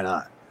 so why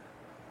not?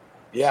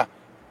 Yeah.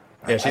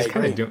 Yeah, she's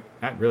kind of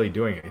not really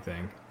doing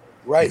anything.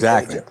 Right.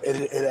 Exactly.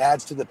 It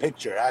adds to the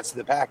picture, adds to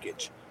the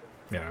package.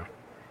 Yeah.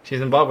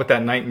 She's involved with the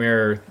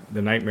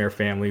Nightmare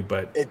family,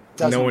 but it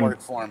doesn't work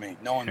for me.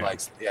 No one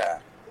likes it. Yeah.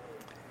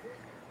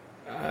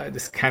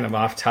 This is kind of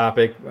off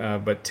topic,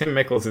 but Tim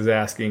Mickles is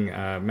asking,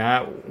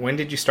 Matt, when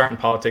did you start in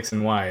politics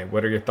and why?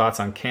 What are your thoughts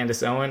on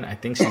Candace Owen? I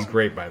think she's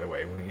great, by the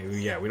way.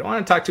 We don't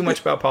want to talk too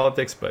much about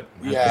politics, but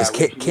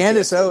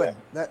Candace Owen.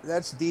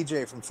 That's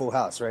DJ from Full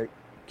House, right?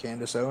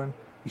 Candace Owen.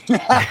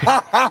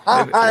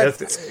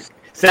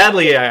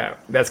 Sadly, I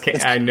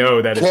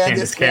know that it's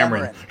Candace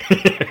Cameron.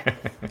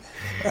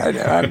 I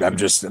know. I'm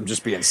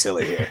just being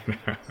silly here.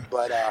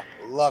 But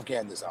love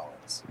Candace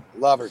Owens.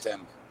 Love her,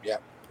 Tim.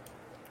 Yep.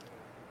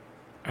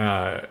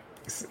 I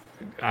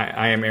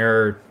am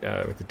Error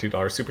with the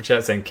 $2 super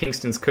chat saying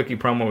Kingston's cookie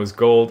promo was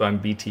gold on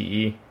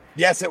BTE.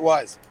 Yes, it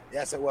was.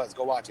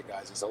 Go watch it,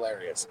 guys. It's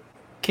hilarious.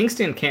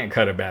 Kingston can't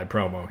cut a bad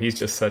promo. He's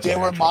just such. They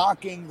were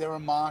mocking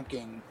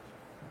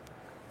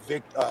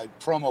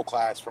promo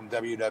class from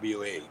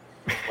WWE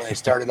when they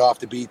started off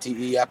the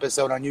BTE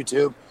episode on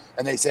YouTube,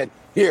 and they said,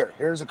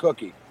 here's a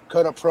cookie.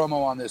 Cut a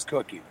promo on this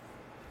cookie.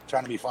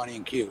 Trying to be funny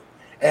and cute.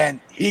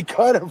 And he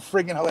cut a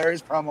freaking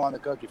hilarious promo on the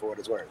cookie for what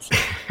it's worth.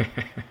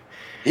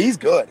 He's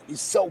good. He's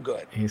so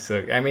good.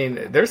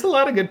 There's a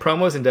lot of good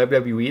promos in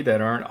WWE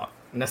that aren't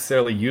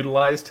necessarily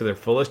utilized to their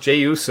fullest. Jey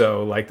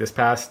Uso, like this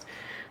past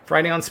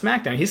Friday on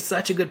SmackDown, he's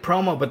such a good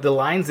promo, but the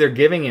lines they're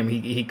giving him,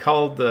 he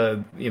called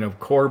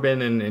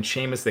Corbin and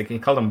Sheamus, he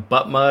called him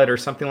butt mud or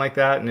something like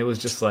that, and it was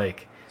just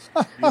like...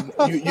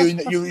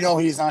 you know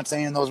he's not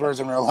saying those words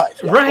in real life.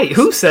 Right.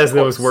 Who says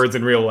those words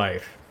in real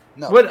life?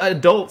 No. What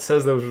adult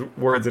says those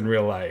words in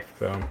real life?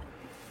 So,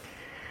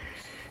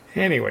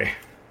 anyway,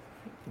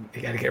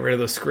 you got to get rid of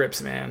those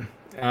scripts, man.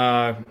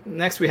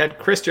 Next, we had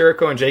Chris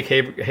Jericho and Jake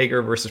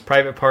Hager versus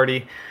Private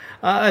Party.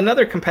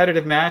 Another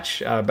competitive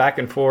match, back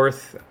and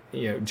forth.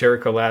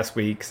 Jericho last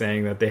week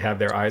saying that they have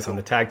their eyes on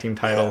the tag team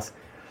titles.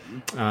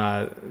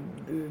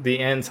 The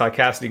end saw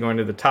Cassidy going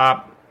to the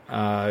top.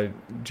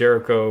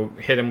 Jericho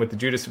hit him with the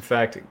Judas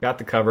effect, got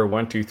the cover,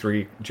 1, 2,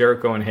 3.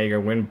 Jericho and Hager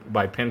win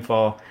by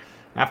pinfall.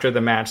 After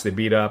the match, they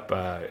beat up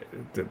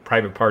the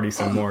Private Party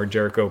some more.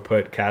 Jericho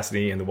put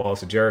Cassidy in the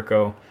walls of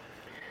Jericho.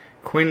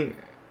 Quinn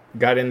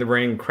got in the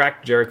ring,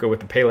 cracked Jericho with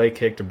the Pele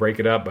kick to break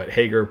it up, but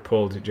Hager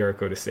pulled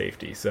Jericho to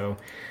safety. So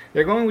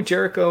they're going with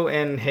Jericho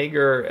and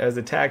Hager as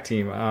a tag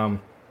team.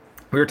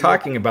 We were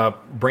talking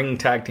about bringing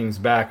tag teams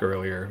back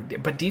earlier,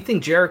 but do you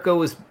think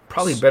Jericho is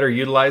probably better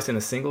utilized in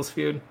a singles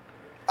feud?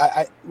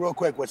 I real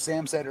quick, what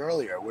Sam said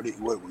earlier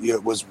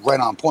was right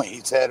on point. He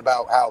said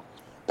about how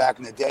back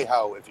in the day,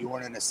 how if you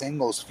weren't in a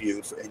singles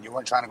feud and you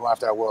weren't trying to go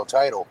after that world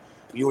title,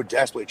 you were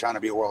desperately trying to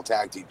be a world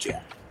tag team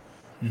champ.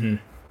 Mm-hmm.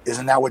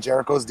 Isn't that what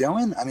Jericho's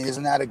doing? I mean,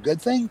 isn't that a good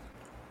thing?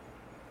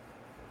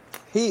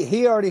 He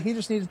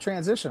just needs a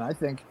transition, I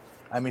think.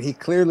 I mean, he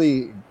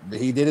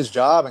did his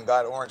job and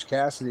got Orange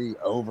Cassidy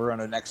over on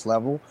the next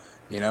level.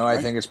 I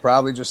think it's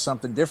probably just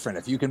something different.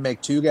 If you can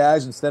make 2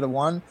 guys instead of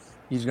 1,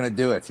 he's going to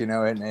do it,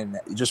 and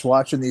just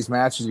watching these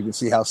matches, you can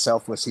see how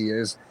selfless he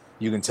is.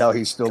 You can tell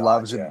he still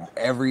loves it.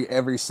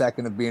 Every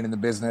second of being in the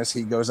business.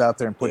 He goes out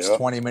there and puts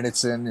 20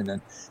 minutes in and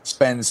then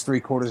spends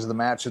 3/4 of the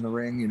match in the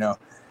ring.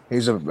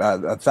 He's a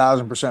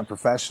 1,000%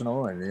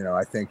 professional, and,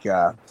 I think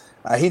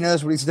he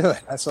knows what he's doing.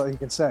 That's all you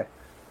can say.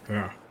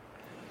 Yeah.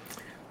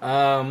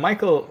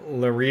 Michael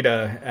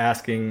Larita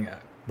asking,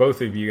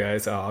 both of you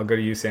guys. I'll go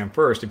to you, Sam,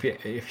 first. If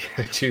you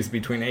had to choose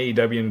between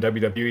AEW and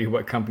WWE,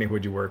 what company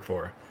would you work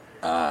for?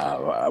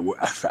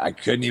 I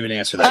couldn't even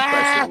answer that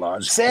question,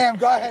 Lodge. Sam,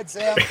 go ahead,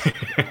 Sam.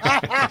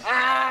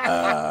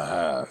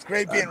 It's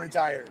great being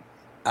retired.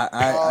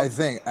 I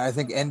think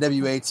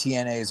NWA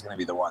TNA is going to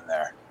be the one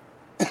there.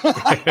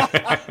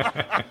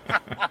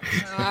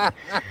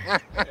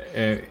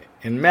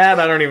 And Matt,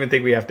 I don't even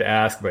think we have to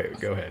ask, but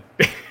go ahead.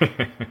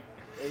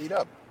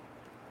 AEW.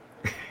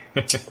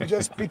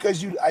 Just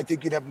because I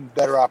think you'd have a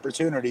better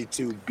opportunity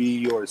to be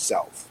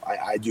yourself.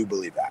 I do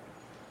believe that.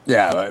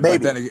 Yeah, maybe.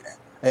 But then again,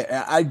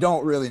 I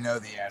don't really know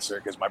the answer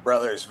because my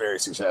brother is very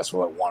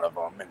successful at one of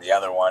them, and the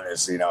other one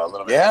is, a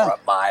little bit more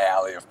up my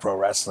alley of pro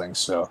wrestling.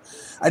 So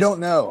I don't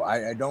know.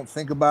 I don't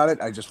think about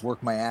it. I just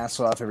work my ass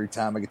off every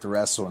time I get to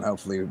wrestle, and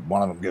hopefully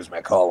one of them gives me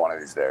a call one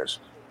of these days.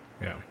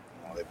 Yeah.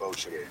 Oh, they both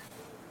should.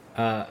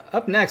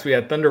 Up next, we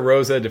had Thunder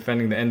Rosa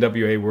defending the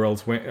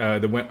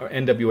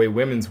NWA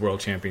Women's World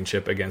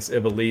Championship against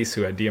Ivelisse,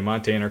 who had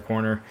Diamante in her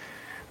corner.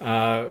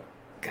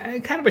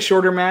 Kind of a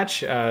shorter match.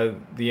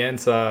 The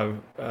end saw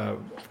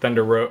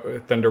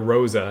Thunder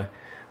Rosa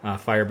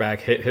fire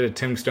back, hit a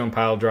tombstone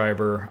pile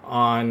driver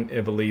on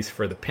Ivelisse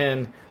for the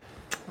pin.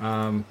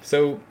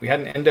 So we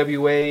had an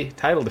NWA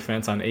title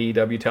defense on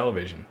AEW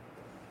television.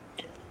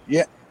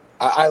 Yeah,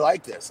 I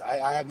like this.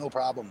 I have no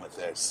problem with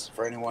this.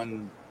 For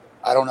anyone,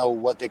 I don't know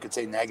what they could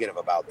say negative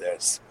about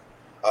this,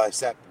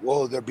 except,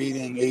 they're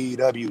beating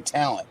AEW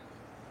talent.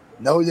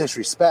 No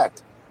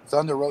disrespect.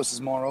 Thunder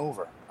Rosa's more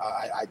over.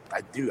 I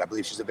do. I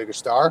believe she's a bigger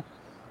star.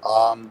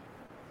 And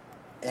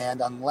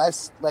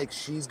unless,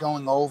 she's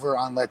going over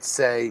on, let's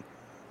say,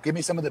 give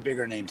me some of the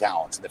bigger name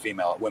talents in the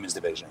female women's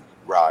division,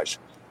 Raj.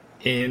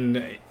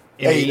 In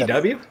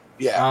AEW?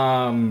 Yeah.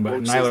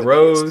 Nyla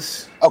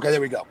Rose. Okay, there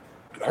we go.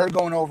 Her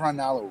going over on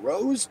Nyla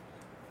Rose?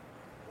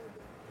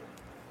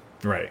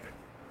 Right.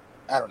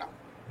 I don't know.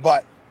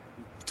 But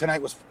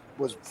tonight was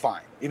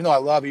fine, even though I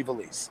love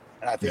Ivelisse.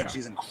 And I think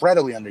she's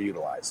incredibly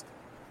underutilized.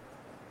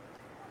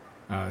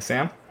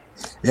 Sam?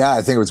 Yeah,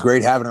 I think it was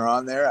great having her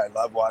on there. I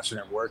love watching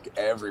her work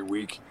every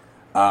week.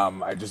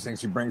 I just think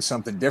she brings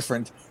something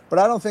different, but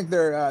I don't think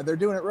they're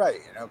doing it right,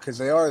 because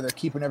they're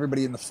keeping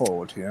everybody in the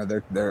fold.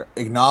 They're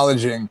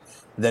acknowledging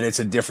that it's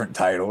a different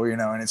title,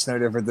 and it's no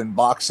different than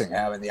boxing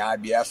having the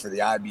IBF or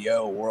the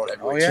IBO World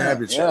Heavyweight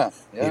Championship.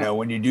 Yeah.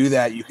 When you do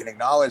that, you can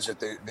acknowledge that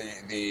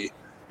the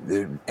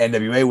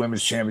NWA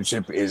Women's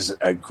Championship is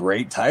a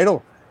great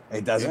title.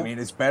 It doesn't mean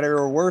it's better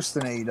or worse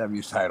than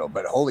AEW's title,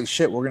 but holy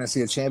shit, we're going to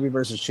see a champion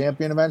versus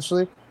champion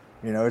eventually.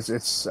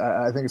 It's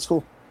I think it's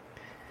cool.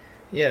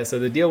 Yeah, so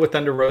the deal with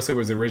Thunder Rosa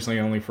was originally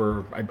only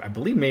for, I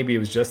believe maybe it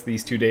was just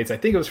these 2 dates. I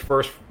think it was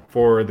first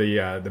for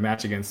the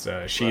match against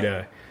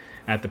Shida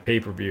at the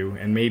pay-per-view,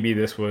 and maybe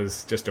this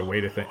was just a way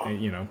to thank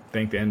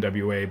the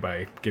NWA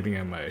by giving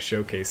them a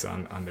showcase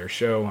on their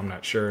show. I'm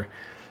not sure,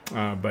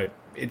 but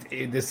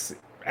this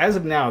as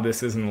of now,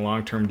 this isn't a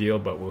long-term deal,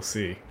 but we'll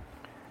see.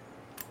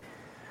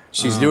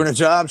 She's doing a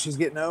job. She's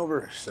getting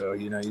over. So,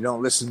 you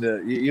don't listen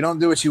to, you don't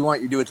do what you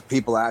want. You do what the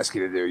people ask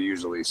you to do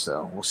usually.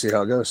 So we'll see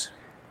how it goes.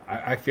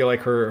 I feel like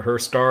her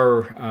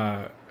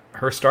star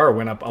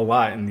went up a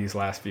lot in these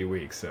last few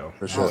weeks. So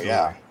for sure.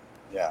 Yeah.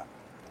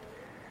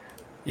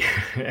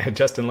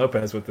 Justin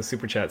Lopez with the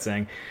super chat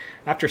saying,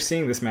 after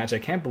seeing this match, I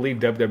can't believe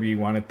WWE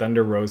wanted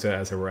Thunder Rosa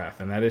as a ref.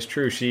 And that is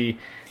true. She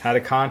had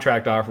a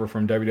contract offer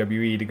from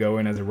WWE to go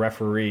in as a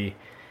referee.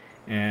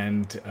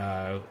 And,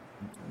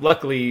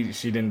 luckily,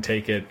 she didn't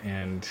take it,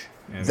 and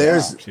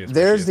there's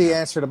the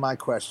answer to my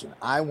question.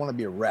 I want to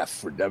be a ref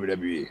for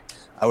WWE.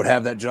 I would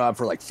have that job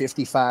for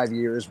 55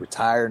 years,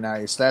 retire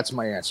nice. That's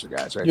my answer,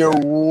 guys. Right You're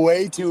there.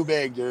 way too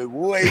big, dude.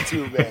 Way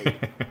too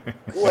big.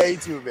 Way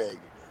too big.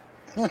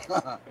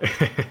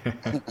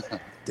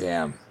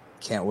 Damn,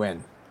 can't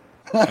win.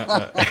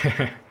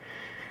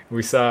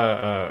 We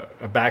saw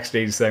a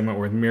backstage segment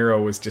where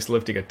Miro was just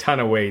lifting a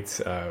ton of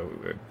weights.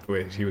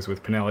 He was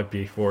with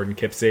Penelope Ford and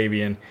Kip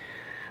Sabian.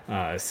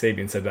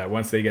 Sabian said that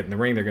once they get in the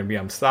ring, they're going to be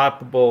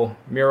unstoppable.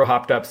 Miro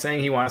hopped up saying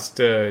he wants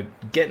to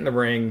get in the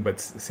ring, but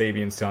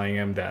Sabian's telling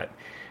him that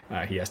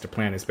he has to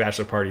plan his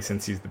bachelor party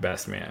since he's the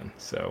best man.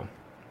 So,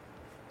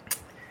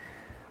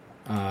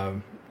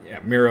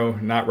 Miro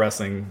not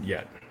wrestling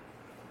yet.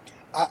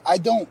 I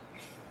don't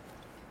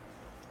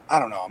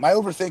know. Am I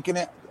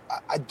overthinking it?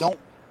 I don't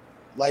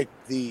like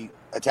the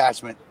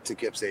attachment to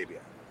Kip Sabian.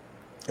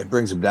 It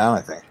brings him down,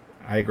 I think.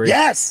 I agree.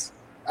 Yes!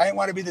 I didn't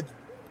want to be the...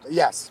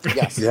 Yes.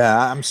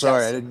 Yeah, I'm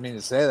sorry. Yes. I didn't mean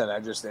to say that.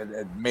 I just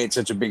it made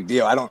such a big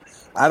deal. I don't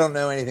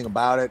know anything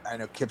about it. I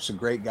know Kip's a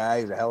great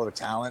guy. He's a hell of a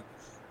talent.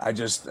 I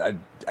don't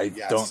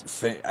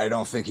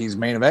think he's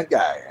main event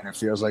guy. And it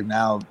feels like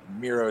now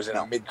Miro's in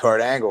a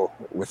mid-card angle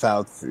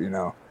without,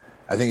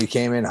 I think he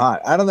came in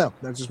hot. I don't know.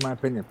 That's just my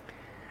opinion.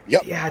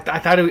 Yep. Yeah, I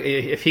thought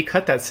if he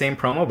cut that same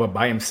promo but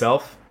by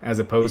himself as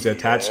opposed to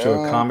attached to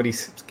a comedy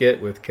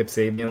skit with Kip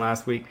Sabian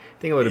last week, I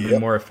think it would have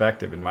been more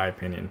effective in my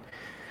opinion.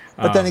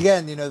 But then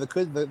again,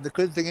 the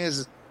good thing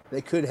is they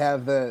could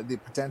have the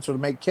potential to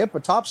make Kip a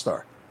top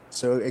star,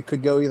 so it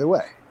could go either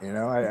way.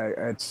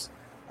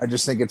 I I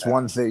just think it's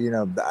one thing, you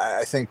know,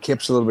 I think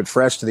Kip's a little bit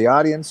fresh to the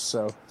audience,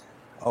 so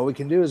all we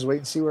can do is wait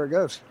and see where it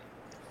goes.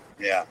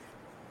 Yeah.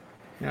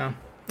 Yeah.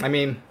 I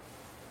mean,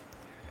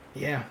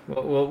 yeah,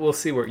 we'll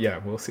see where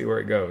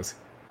it goes.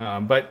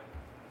 But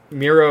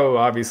Miro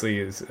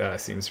obviously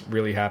seems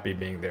really happy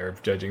being there,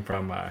 judging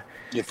from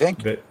you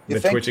think the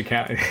think? Twitch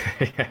account.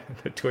 Yeah,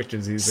 the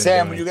Twitches he's been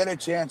Sam, doing. when you get a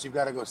chance, you've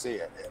got to go see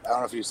it. I don't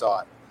know if you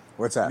saw it.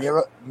 What's that?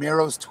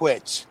 Miro's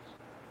Twitch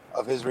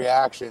of his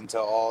reaction to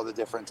all the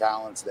different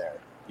talents there.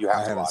 You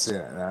have to watch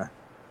it.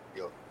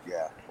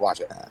 Yeah,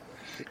 watch it.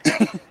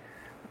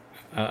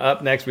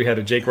 Up next, we had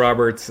a Jake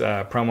Roberts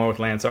promo with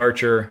Lance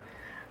Archer.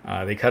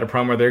 They cut a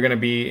promo. They're going to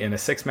be in a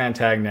 6-man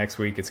tag next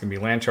week. It's going to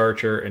be Lance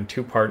Archer and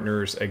 2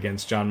 partners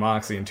against Jon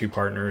Moxley and 2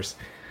 partners.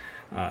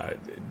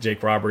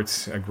 Jake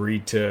Roberts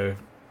agreed to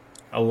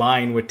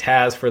align with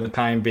Taz for the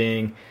time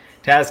being.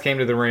 Taz came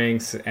to the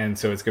rings, and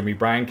so it's going to be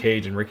Brian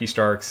Cage and Ricky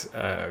Starks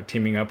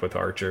teaming up with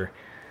Archer.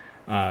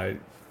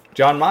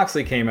 Jon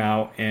Moxley came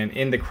out, and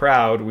in the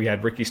crowd, we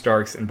had Ricky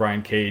Starks and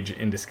Brian Cage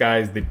in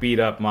disguise. They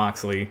beat up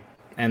Moxley.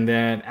 And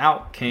then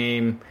out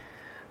came,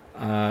 oh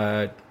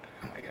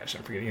my gosh,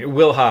 I'm forgetting it,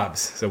 Will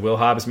Hobbs. So Will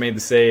Hobbs made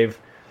the save.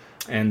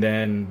 And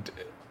then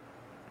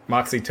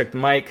Moxley took the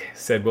mic,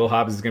 said Will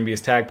Hobbs is going to be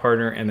his tag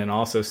partner, and then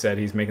also said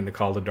he's making the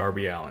call to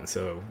Darby Allin.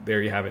 So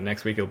there you have it.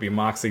 Next week it'll be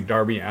Moxley,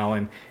 Darby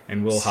Allin,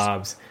 and Will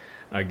Hobbs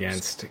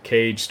against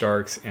Cage,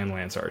 Starks, and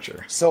Lance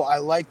Archer. So I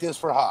like this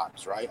for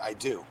Hobbs, right? I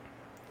do.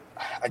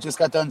 I just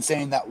got done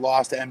saying that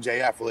loss to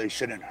MJF really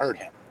shouldn't hurt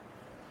him.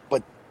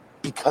 But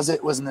because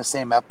it was in the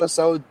same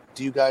episode,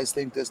 do you guys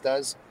think this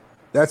does?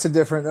 That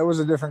was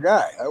a different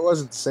guy. That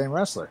wasn't the same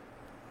wrestler.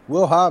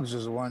 Will Hobbs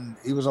was the one,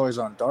 he was always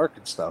on Dark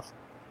and stuff.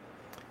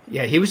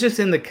 Yeah, he was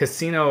just in the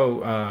casino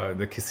battle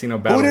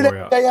royale. Who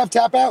did they have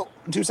tap out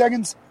in 2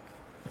 seconds?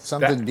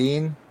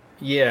 Dean?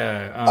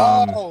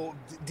 Yeah.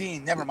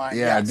 Dean, never mind.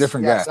 Yeah,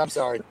 different guy. I'm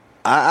sorry.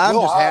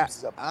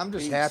 I'm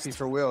just happy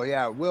for Will.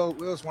 Yeah,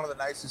 Will's one of the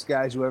nicest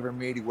guys you ever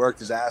meet. He worked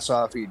his ass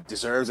off. He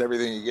deserves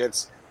everything he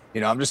gets. You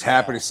know, I'm just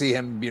happy to see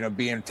him,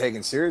 being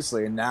taken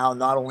seriously. And now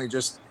not only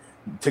just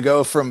to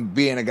go from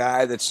being a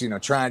guy that's,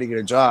 trying to get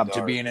a job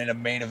to being in a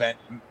main event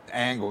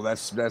angle.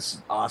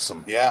 That's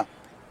awesome. Yeah.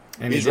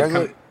 And he's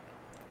regular.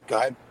 Go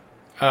ahead.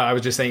 I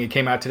was just saying it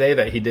came out today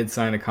that he did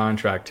sign a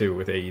contract too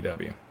with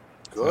AEW.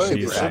 Good. So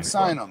you should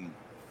sign him.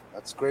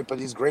 That's great, but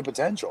he's great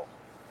potential.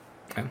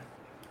 Yeah.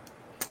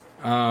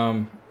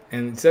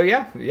 And so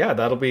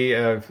that'll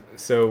be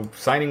so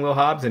signing Will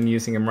Hobbs and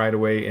using him right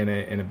away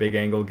in a big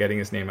angle, getting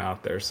his name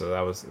out there. So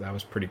that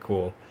was pretty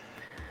cool.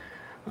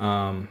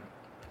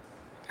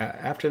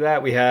 After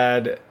that, we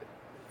had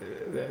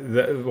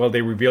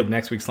they revealed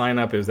next week's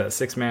lineup. It was that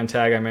 6-man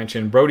tag I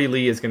mentioned. Brody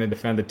Lee is going to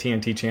defend the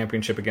TNT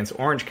Championship against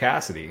Orange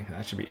Cassidy.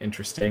 That should be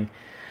interesting.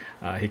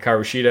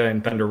 Hikaru Shida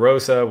and Thunder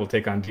Rosa will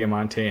take on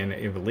Diamante and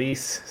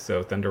Ivelisse.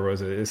 So Thunder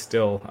Rosa is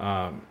still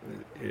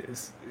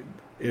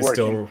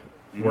still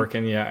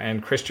working, yeah.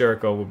 And Chris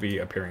Jericho will be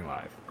appearing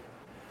live.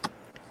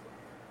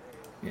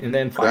 And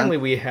then finally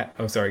we had...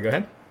 Oh, sorry, go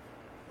ahead.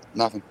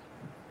 Nothing.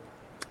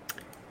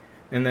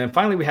 And then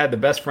finally we had the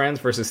Best Friends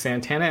versus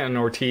Santana and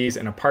Ortiz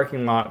in a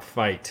parking lot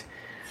fight.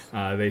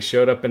 They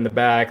showed up in the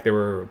back. There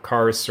were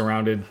cars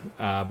surrounded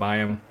by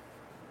them.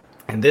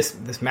 And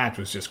this match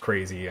was just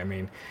crazy. I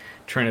mean,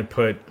 trying to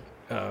put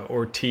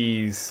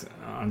Ortiz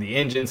on the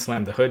engine,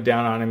 slammed the hood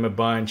down on him a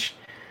bunch.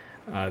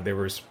 There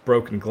was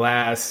broken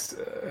glass.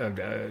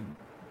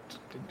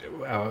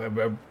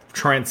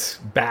 Trent's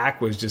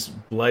back was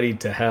just bloodied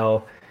to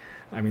hell.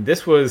 I mean,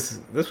 this was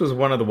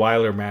one of the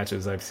wilder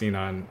matches I've seen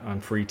on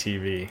free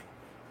TV.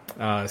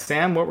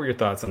 Sam, what were your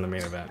thoughts on the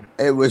main event?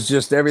 It was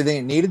just everything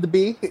it needed to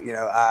be.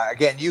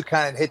 Again, you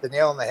kind of hit the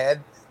nail on the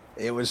head.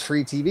 It was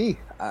free TV.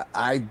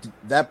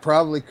 That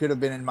probably could have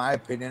been, in my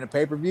opinion, a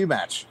pay-per-view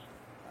match.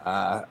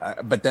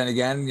 But then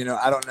again,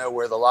 I don't know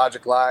where the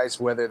logic lies,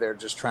 whether they're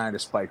just trying to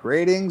spike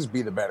ratings,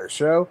 be the better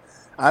show.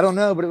 I don't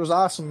know, but it was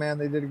awesome, man.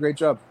 They did a great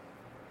job.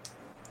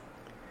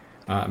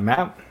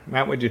 Matt,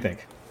 what did you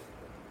think?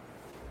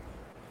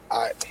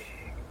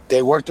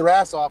 They worked their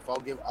ass off.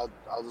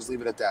 I'll just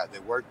leave it at that. They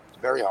worked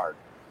very hard,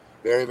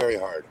 very, very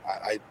hard.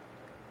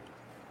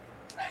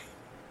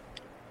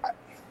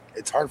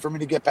 It's hard for me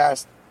to get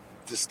past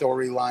the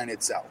storyline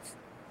itself.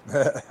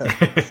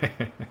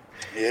 It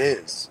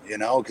is,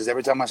 because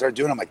every time I start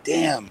doing it, I'm like,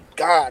 damn,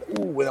 God,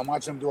 when I'm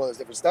watching them do all this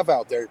different stuff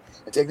out there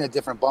and taking the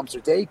different bumps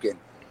they're taking.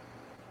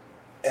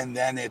 And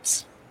then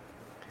this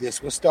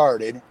was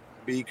started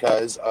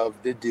because of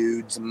the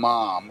dude's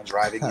mom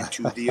driving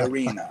into the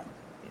arena.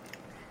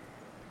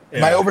 Yeah.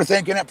 Am I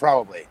overthinking it?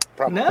 Probably.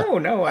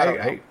 No,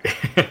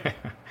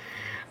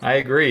 I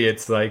agree.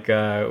 It's like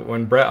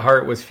when Bret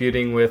Hart was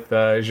feuding with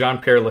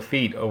Jean-Pierre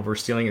Lafitte over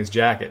stealing his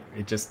jacket.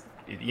 It just,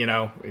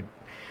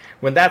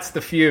 when that's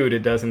the feud,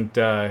 it doesn't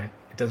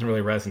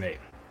really resonate.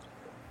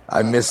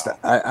 I missed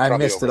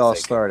it all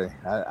starting.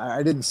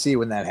 I didn't see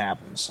when that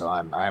happened, so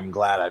I'm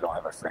glad I don't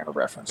have a frame of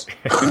reference.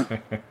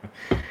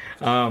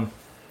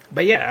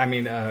 But yeah, I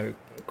mean,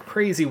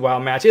 crazy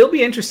wild match. It'll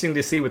be interesting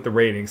to see with the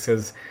ratings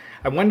because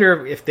I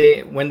wonder if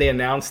when they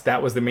announced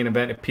that was the main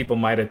event, if people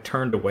might have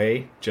turned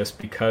away just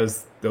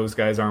because those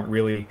guys aren't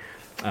really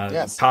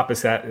top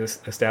established.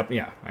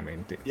 Yeah, I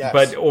mean,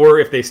 but or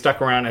if they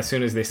stuck around as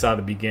soon as they saw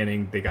the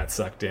beginning, they got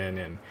sucked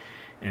in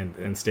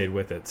and stayed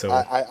with it. So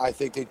I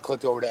think they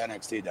clicked over to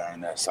NXT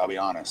during this. I'll be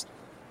honest.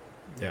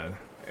 Yeah,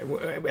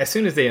 as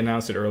soon as they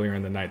announced it earlier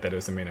in the night that it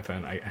was the main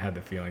event, I had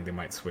the feeling they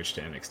might switch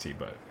to NXT,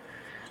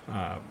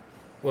 but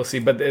we'll see.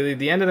 But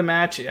the end of the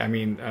match, I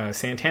mean,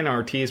 Santana and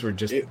Ortiz were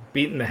just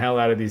beating the hell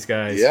out of these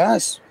guys.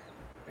 Yes,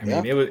 I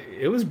mean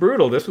it was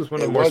brutal. This was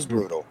one of the more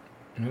brutal.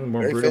 One of the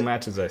more brutal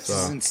matches I saw.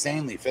 This is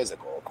insanely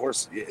physical. Of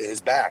course, his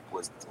back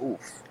was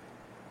oof.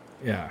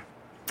 Yeah.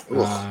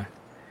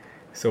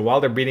 So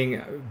while they're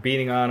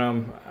beating on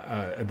him,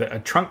 a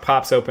trunk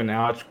pops open.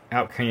 Out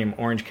came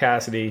Orange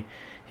Cassidy.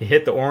 He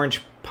hit the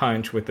orange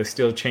punch with the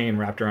steel chain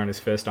wrapped around his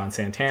fist on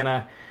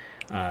Santana.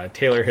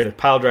 Taylor hit a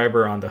pile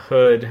driver on the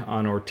hood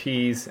on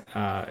Ortiz.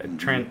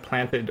 Trent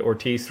planted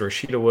Ortiz through a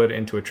sheet of wood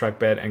into a truck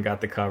bed and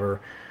got the cover.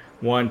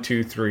 1,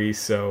 2, 3.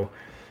 So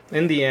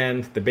in the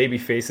end, the baby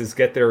faces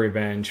get their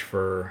revenge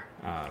for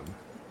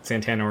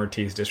Santana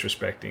Ortiz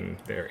disrespecting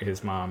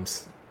his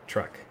mom's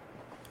truck.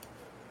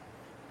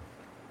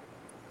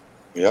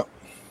 Yep.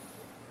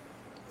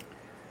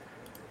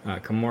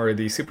 Kimura,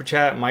 the super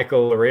chat,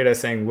 Michael Loretta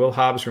saying Will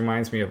Hobbs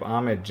reminds me of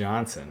Ahmed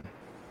Johnson.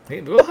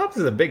 Hey, Will Hobbs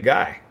is a big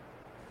guy.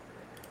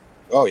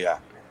 Oh yeah.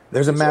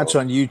 There's a match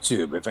on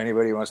YouTube. If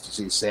anybody wants to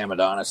see Sam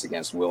Adonis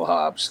against Will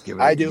Hobbs, give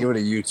it a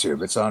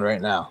YouTube. It's on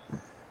right now.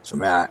 So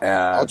Matt,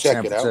 I'll check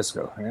San it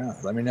Francisco. Out. Yeah,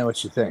 let me know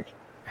what you think.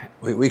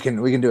 We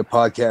can do a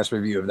podcast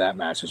review of that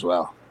match as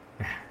well.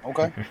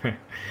 Okay.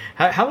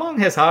 How long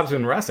has Hobbs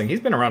been wrestling?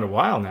 He's been around a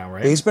while now,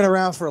 right? He's been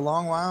around for a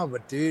long while,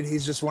 but dude,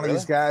 he's just one of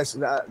these guys.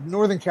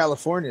 Northern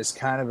California is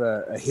kind of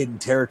a hidden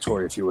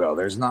territory, if you will.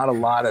 There's not a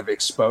lot of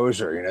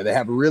exposure. You know, they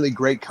have really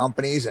great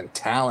companies and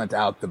talent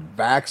out the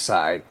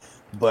backside,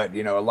 but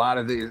you know, a lot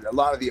of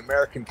the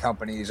American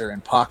companies are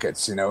in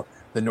pockets. You know,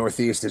 the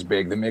Northeast is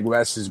big, the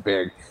Midwest is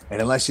big, and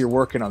unless you're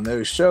working on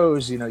those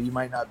shows, you know, you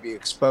might not be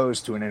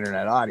exposed to an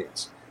internet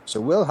audience. So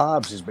Will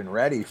Hobbs has been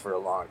ready for a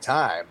long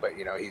time, but,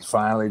 you know, he's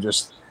finally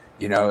just,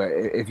 you know,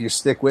 if you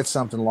stick with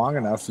something long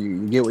enough,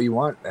 you get what you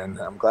want, and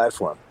I'm glad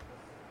for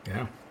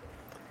him.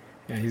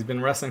 Yeah, he's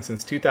been wrestling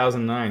since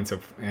 2009, so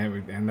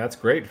and that's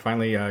great,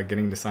 finally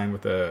getting to sign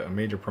with a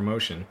major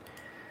promotion.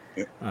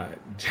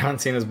 John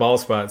Cena's ball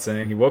spot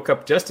saying he woke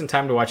up just in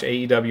time to watch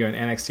AEW and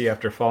NXT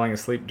after falling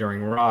asleep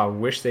during Raw.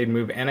 Wish they'd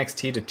move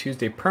NXT to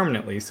Tuesday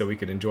permanently so we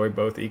could enjoy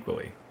both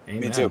equally.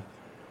 Amen. Me too.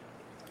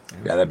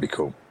 Yeah, that'd be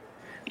cool.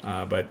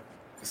 But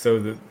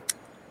so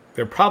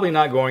they're probably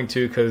not going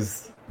to,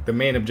 because the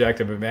main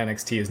objective of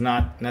NXT is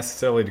not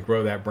necessarily to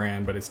grow that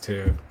brand, but it's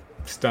to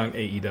stunt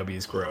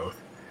AEW's growth.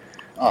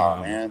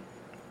 Oh, man.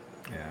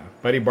 Yeah.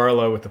 Buddy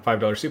Barlow with the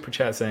 $5 super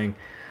chat saying,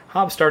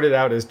 Hobbs started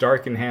out as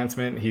Dark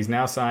Enhancement. He's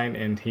now signed,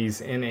 and he's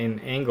in an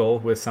angle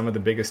with some of the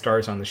biggest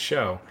stars on the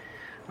show.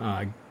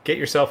 Get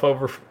yourself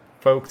over,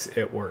 folks.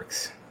 It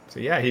works. So,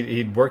 yeah,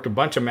 he'd worked a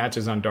bunch of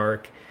matches on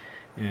Dark,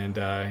 and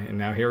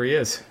now here he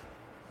is.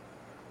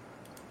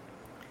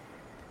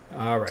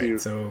 All right,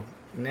 so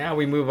now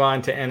we move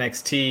on to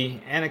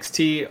NXT.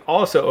 NXT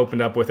also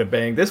opened up with a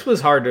bang. This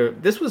was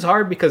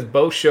hard because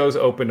both shows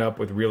opened up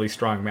with really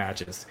strong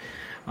matches.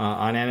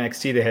 On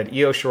NXT, they had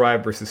Io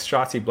Shirai versus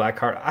Shotzi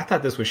Blackheart. I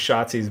thought this was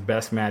Shotzi's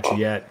best match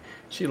yet.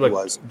 She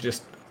looked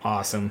just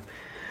awesome.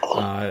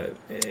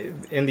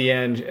 In the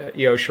end,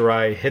 Io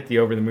Shirai hit the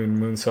over-the-moon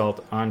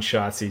moonsault on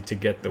Shotzi to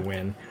get the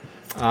win.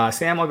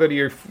 Sam, I'll go to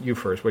you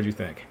first. What do you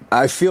think?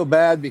 I feel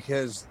bad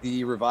because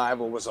the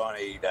revival was on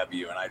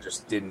AEW, and I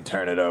just didn't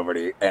turn it over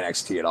to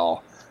NXT at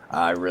all.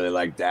 I really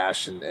like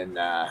Dash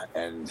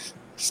and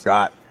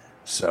Scott,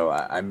 so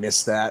I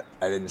missed that.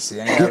 I didn't see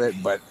any of it,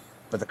 but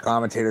the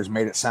commentators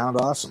made it sound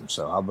awesome,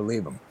 so I'll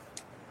believe them.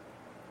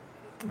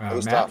 It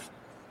was tough.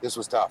 This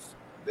was tough.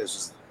 This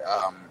was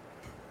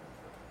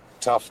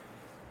tough,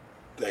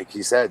 like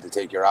you said, to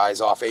take your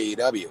eyes off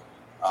AEW.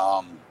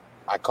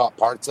 I caught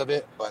parts of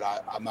it, but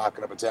I'm not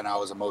going to pretend I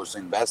was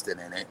emotionally invested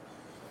in it.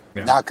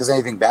 Yeah. Not because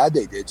anything bad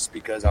they did, just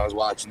because I was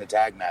watching the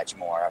tag match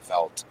more, I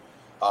felt.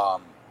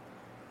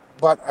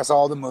 But I saw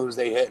all the moves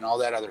they hit and all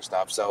that other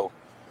stuff. So,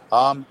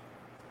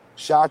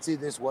 Shotzi,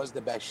 this was the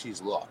best she's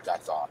looked, I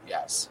thought,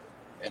 yes,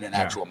 in an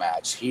actual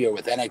match. Here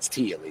with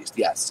NXT, at least,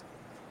 yes.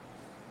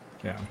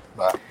 Yeah.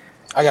 But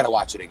I got to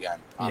watch it again,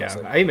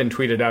 honestly. Yeah, I even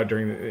tweeted out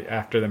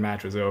after the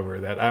match was over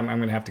that I'm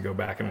going to have to go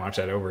back and watch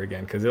that over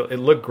again because it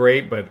looked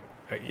great, but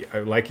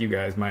like you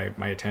guys, my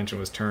attention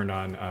was turned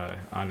on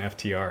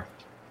FTR.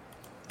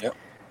 Yep.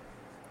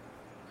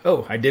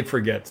 Oh, I did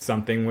forget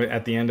something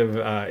at the end of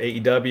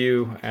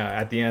AEW.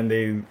 At the end,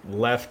 they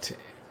left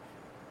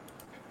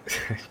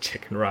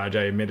Chicken Raj.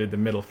 I admitted the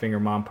middle finger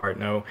mom part.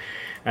 No,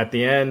 at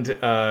the end,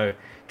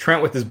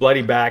 Trent with his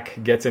bloody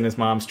back gets in his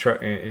mom's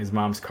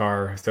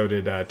car. So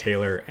did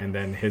Taylor, and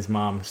then his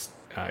mom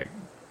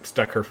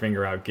stuck her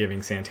finger out,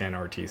 giving Santana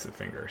Ortiz the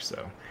finger.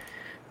 So.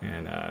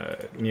 And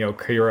Neo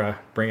Kira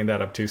bringing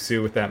that up to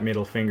Sue with that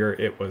middle finger.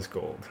 It was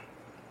gold.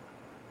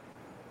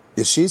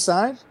 Is she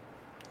signed?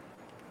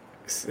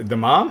 The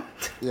mom?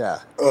 Yeah.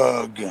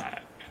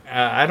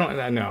 I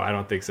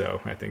don't think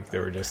so. I think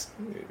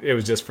it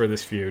was just for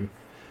this feud.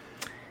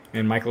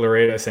 And Michael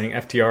Laredo saying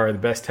FTR are the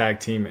best tag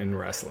team in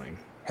wrestling.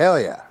 Hell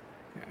yeah.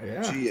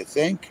 Do you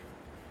think?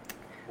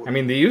 I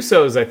mean, the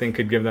Usos, I think,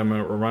 could give them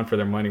a run for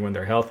their money when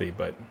they're healthy.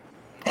 But,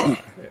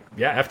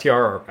 yeah,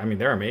 FTR,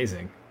 they're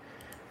amazing.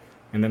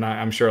 And then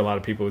I'm sure a lot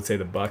of people would say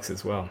the Bucks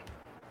as well.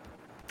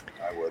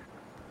 I would.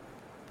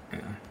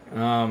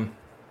 Yeah.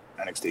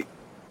 NXT.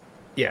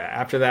 Yeah,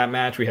 after that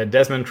match, we had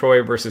Desmond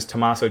Troy versus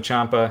Tommaso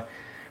Ciampa.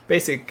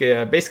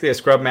 Basically a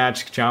scrub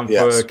match.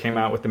 Ciampa came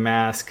out with the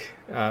mask.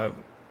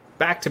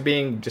 Back to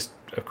being just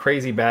a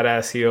crazy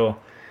badass heel.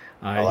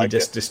 He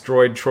just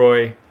destroyed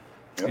Troy.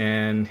 Yep.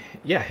 And,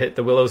 hit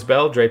the Willow's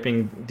Bell,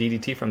 draping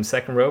DDT from the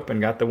second rope,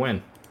 and got the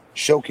win.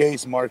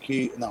 Showcase match,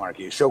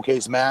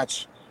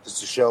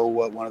 just to show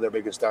what one of their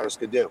biggest stars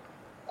could do.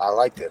 I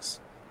like this.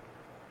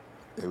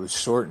 It was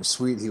short and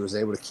sweet. He was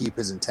able to keep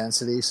his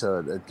intensity, so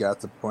it got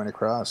the point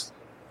across.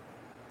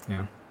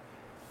 Yeah.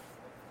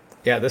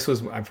 Yeah,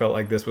 I felt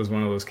like this was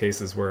one of those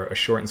cases where a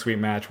short and sweet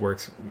match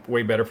works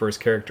way better for his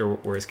character,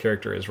 where his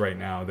character is right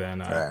now,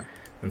 than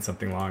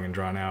something long and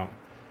drawn out.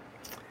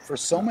 For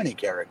so many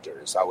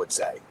characters, I would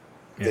say,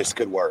 this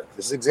could work.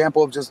 This is an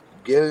example of just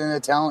getting a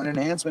talent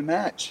enhancement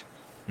match.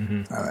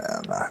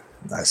 Mm-hmm.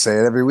 I say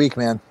it every week,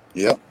 man.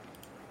 Yep.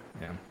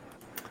 Yeah.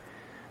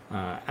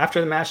 After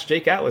the match,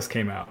 Jake Atlas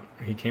came out.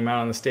 He came out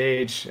on the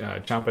stage.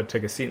 Ciampa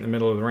took a seat in the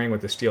middle of the ring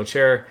with a steel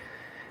chair.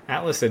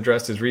 Atlas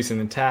addressed his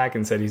recent attack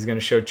and said he's going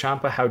to show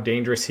Ciampa how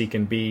dangerous he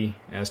can be,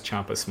 as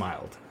Ciampa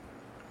smiled.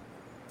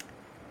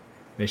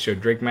 They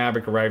showed Drake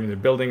Maverick arriving in the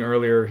building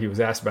earlier. He was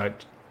asked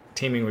about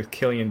teaming with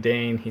Killian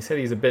Dane. He said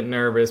he's a bit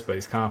nervous, but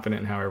he's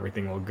confident in how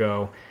everything will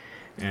go.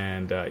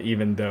 And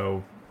even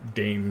though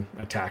Dane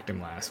attacked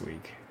him last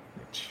week.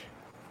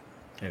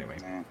 Anyway.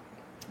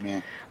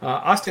 Yeah.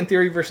 Austin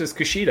Theory versus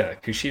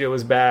Kushida. Kushida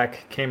was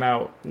back, came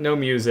out, no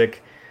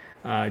music.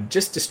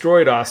 Just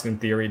destroyed Austin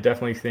Theory.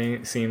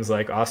 Definitely seems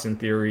like Austin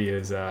Theory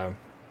is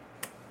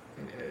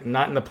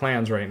not in the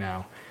plans right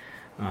now.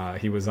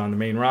 He was on the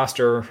main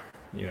roster,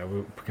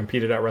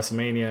 competed at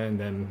WrestleMania, and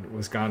then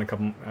was gone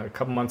a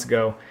couple months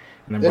ago,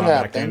 and then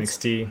brought back to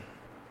NXT.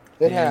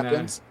 It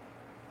happens.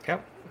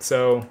 Yep.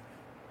 So,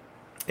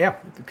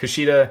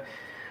 Kushida,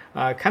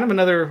 kind of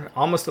another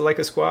almost like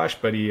a squash,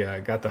 but he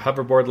got the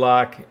hoverboard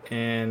lock,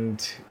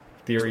 and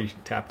Theory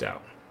tapped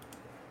out.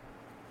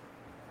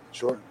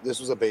 Sure. This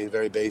was a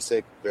very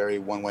basic, very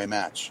one-way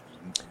match.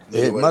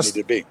 It must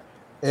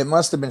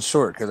have been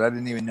short, because I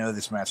didn't even know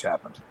this match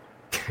happened.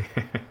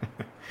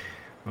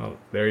 Well,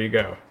 there you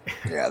go.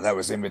 Yeah, that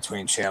was in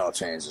between channel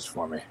changes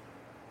for me.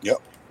 Yep.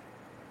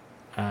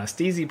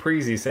 Steezy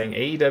Preezy saying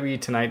AEW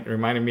tonight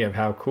reminded me of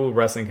how cool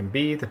wrestling can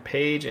be. The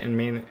page and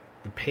main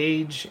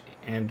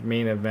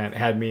event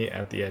had me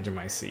at the edge of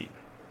my seat.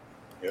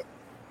 Yep.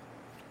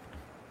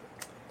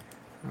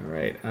 All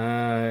right.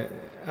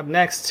 Up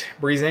next,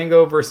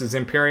 Breezango versus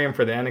Imperium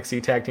for the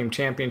NXT Tag Team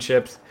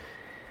Championships.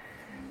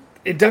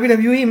 In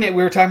WWE,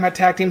 we were talking about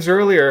tag teams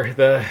earlier.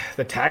 The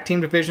tag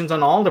team divisions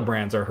on all the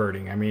brands are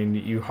hurting. I mean,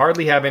 you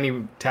hardly have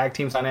any tag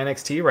teams on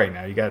NXT right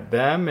now. You got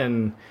them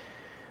and...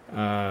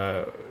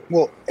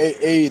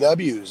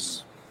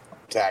 AEW's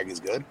tag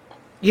is good.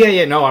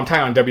 Yeah, no, I'm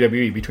talking on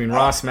WWE. Between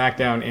Raw,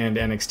 SmackDown, and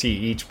NXT,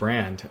 each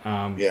brand.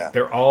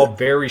 They're all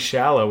very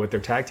shallow with their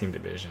tag team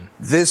division.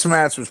 This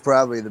match was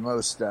probably the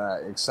most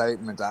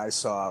excitement I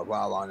saw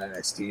while on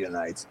NXT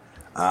tonight.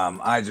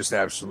 I just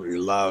absolutely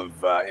love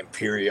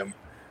Imperium.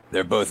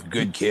 They're both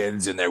good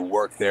kids, and they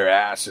work their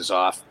asses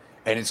off.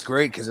 And it's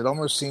great because it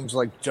almost seems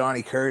like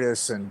Johnny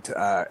Curtis and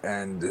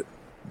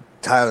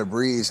Tyler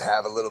Breeze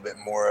have a little bit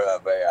more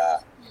of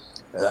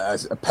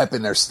a pep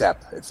in their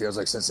step. It feels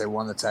like since they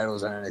won the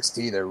titles on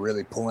NXT, they're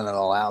really pulling it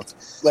all out.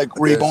 Like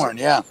reborn,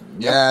 yeah.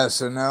 Yeah,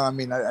 so no, I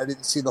mean, I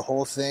didn't see the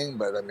whole thing,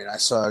 but I mean, I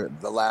saw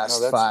the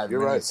last 5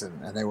 minutes, right.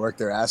 and they worked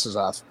their asses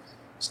off.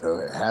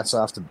 So hats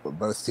off to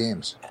both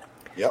teams.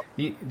 Yep.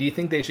 Do you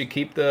think they should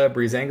keep the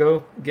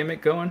Breezango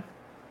gimmick going?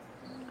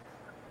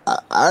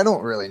 I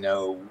don't really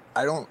know.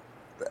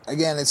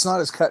 Again, it's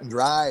not as cut and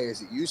dry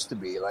as it used to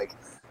be. Like,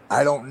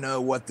 I don't know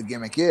what the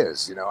gimmick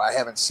is. I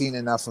haven't seen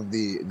enough of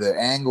the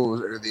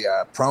angles or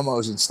the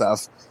promos and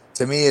stuff.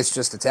 To me, it's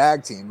just a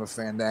tag team of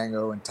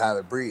Fandango and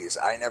Tyler Breeze.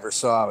 I never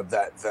saw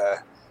that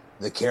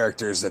the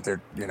characters that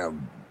they're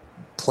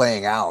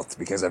playing out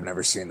because I've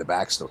never seen the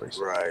backstories.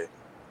 Right.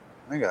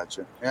 I got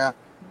you. Yeah.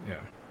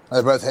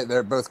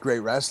 They're both great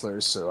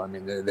wrestlers, so I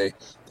mean they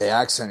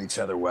accent each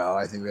other well.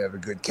 I think they have a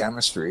good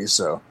chemistry.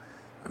 So,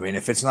 I mean,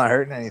 if it's not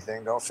hurting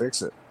anything, don't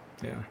fix it.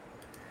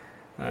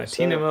 Yeah.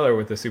 Tina Miller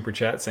with the super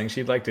chat saying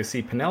she'd like to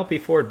see Penelope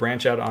Ford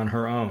branch out on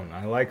her own.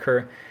 I like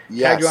her.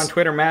 Yes. Tag you on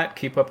Twitter, Matt.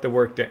 Keep up the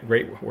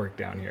great work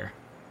down here.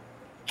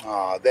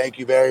 Thank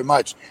you very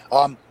much.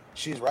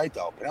 She's right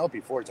though. Penelope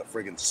Ford's a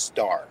friggin'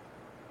 star.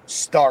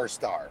 Star.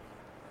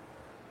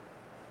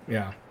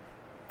 Yeah,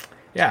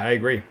 I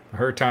agree.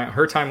 Her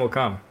time will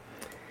come.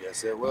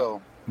 Yes, it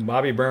will.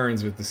 Bobby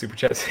Burns with the super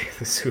chat saying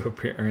the Sue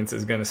appearance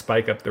is going to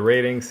spike up the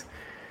ratings.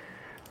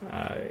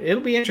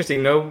 It'll be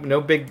interesting.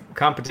 No big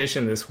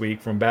competition this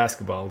week from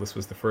basketball. This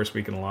was the first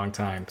week in a long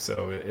time,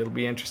 so it'll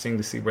be interesting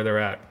to see where they're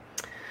at.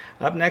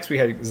 Up next, we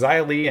had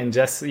Xia Li and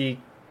Jesse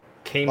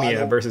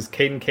Kamia versus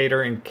Caden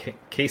Cater and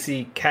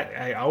Casey Cat.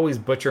 I always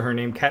butcher her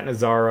name.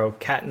 Catanzaro.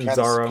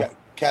 Catanzaro.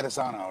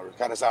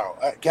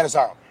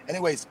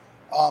 Anyways,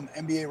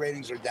 NBA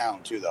ratings are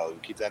down too, though.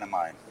 Keep that in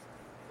mind.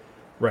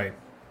 Right.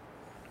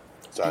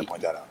 So I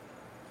point that out.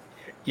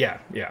 Yeah.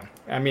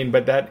 I mean,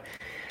 but that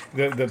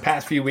the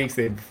past few weeks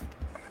they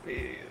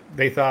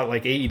thought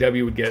like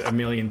AEW would get 1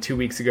 million 2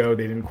 weeks ago.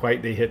 They didn't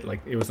quite. They hit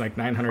it was like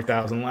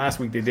 900,000 last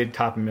week. They did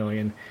top 1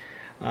 million.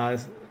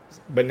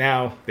 But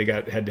now they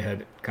got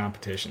head-to-head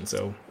competition,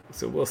 so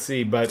we'll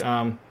see. But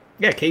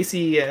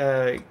Casey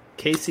and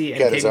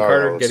Caden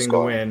Carter getting the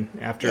win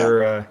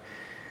after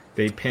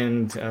they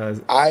pinned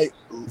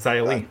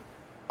Xia Li.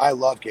 I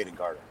love Caden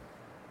Carter.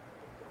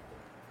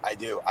 I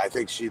do. I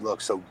think she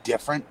looks so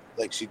different.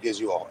 Like she gives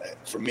you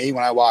for me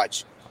when I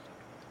watch,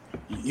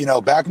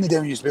 back in the day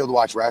when you used to be able to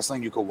watch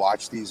wrestling, you could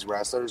watch these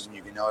wrestlers and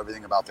you can know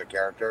everything about their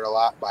character a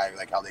lot by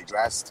like how they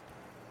dressed.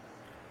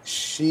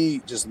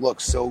 She just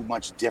looks so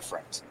much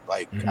different.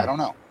 Like, I don't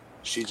know.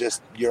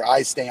 Your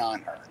eyes stay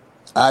on her.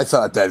 I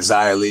thought that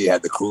Xia Li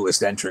had the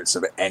coolest entrance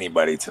of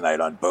anybody tonight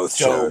on both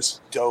shows.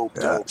 Dope.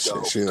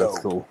 She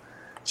looked cool.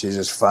 She's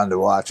just fun to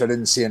watch. I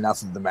didn't see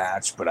enough of the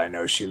match, but I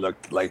know she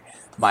looked like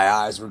my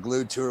eyes were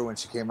glued to her when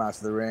she came out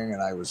to the ring,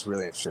 and I was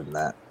really interested in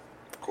that.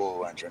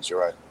 Cool entrance, you're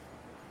right.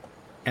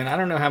 And I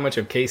don't know how much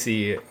of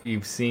Casey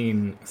you've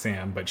seen,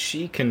 Sam, but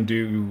she can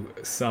do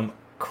some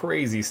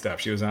crazy stuff.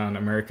 She was on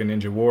American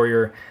Ninja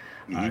Warrior.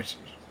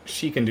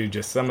 She can do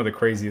just some of the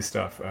craziest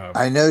stuff.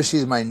 I know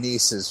she's my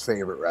niece's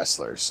favorite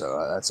wrestler,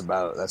 so that's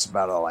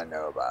about all I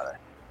know about her.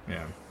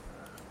 Yeah.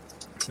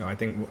 So I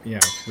think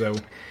so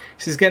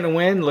she's getting a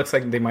win. Looks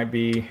like they might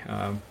be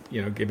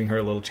giving her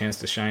a little chance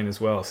to shine as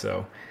well.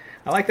 So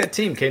I like that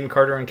team, Caden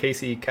Carter and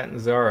Casey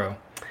Catanzaro.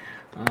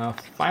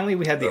 Finally,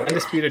 we had the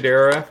Undisputed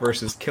Era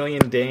versus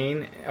Killian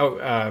Dane.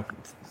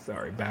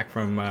 Back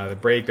from the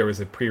break, there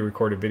was a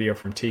pre-recorded video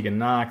from Tegan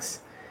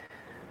Knox.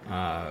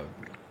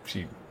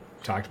 She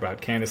talked about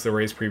Candice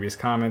LeRae's previous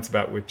comments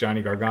about with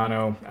Johnny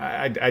Gargano.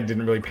 I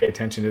didn't really pay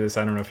attention to this.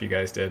 I don't know if you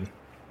guys did.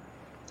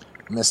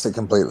 Missed it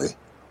completely.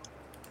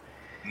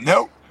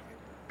 Nope.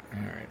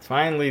 All right.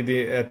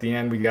 Finally, at the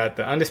end, we got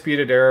the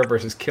Undisputed Era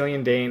versus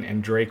Killian Dane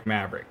and Drake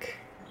Maverick.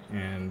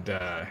 And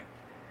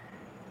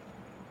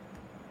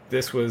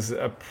this was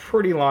a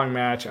pretty long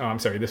match. Oh, I'm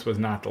sorry. This was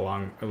not the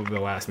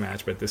last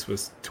match, but this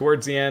was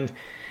towards the end.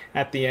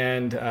 At the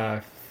end,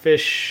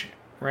 Fish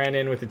ran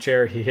in with the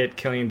chair. He hit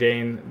Killian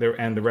Dane,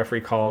 and the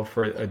referee called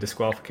for a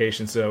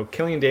disqualification. So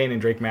Killian Dane and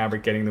Drake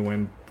Maverick getting the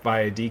win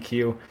via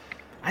DQ.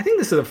 I think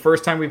this is the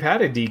first time we've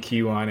had a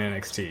DQ on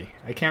NXT.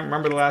 I can't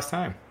remember the last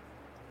time.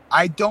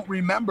 I don't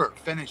remember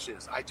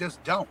finishes. I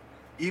just don't.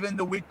 Even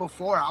the week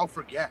before, I'll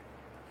forget.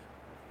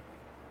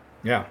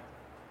 Yeah.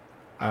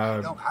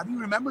 How do you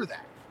remember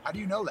that? How do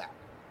you know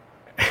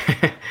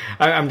that?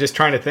 I'm just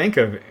trying to think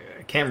of.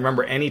 I can't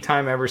remember any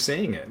time ever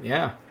seeing it.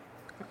 Yeah.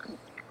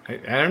 I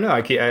don't know.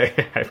 I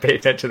pay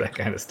attention to that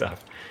kind of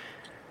stuff.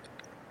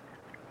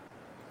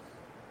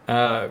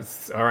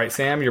 All right,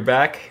 Sam, you're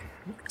back.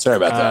 Sorry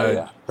about that.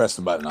 Yeah, press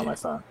the button on my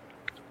phone.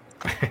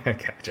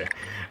 Gotcha.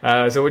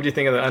 So what do you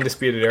think of the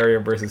Undisputed Era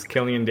versus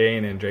Killian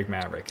Dane and Drake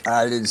Maverick?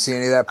 I didn't see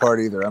any of that part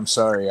either. I'm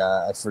sorry.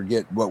 I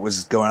forget what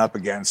was going up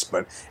against,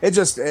 but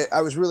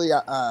I was really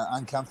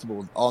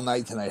uncomfortable all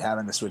night tonight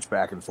having to switch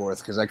back and forth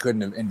because I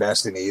couldn't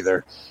invest in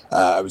either.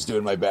 I was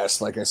doing my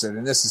best, like I said,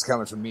 and this is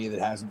coming from me that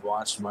hasn't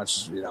watched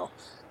much,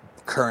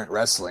 current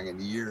wrestling in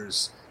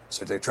years.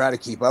 So to try to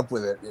keep up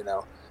with it,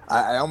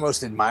 I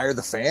almost admire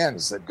the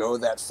fans that go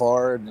that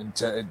far and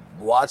to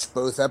watch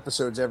both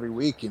episodes every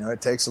week.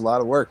 It takes a lot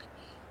of work.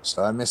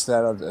 So I missed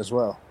that as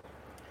well.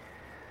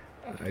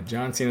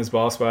 John Cena's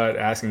Ball Spot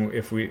asking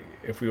if we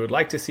would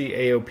like to see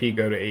AOP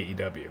go to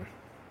AEW.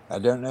 I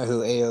don't know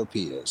who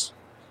AOP is.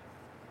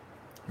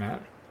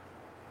 Matt?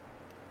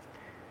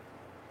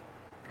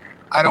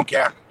 I don't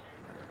care.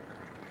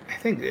 I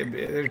think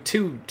they're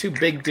two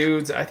big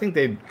dudes. I think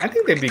they'd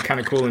be kind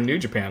of cool in New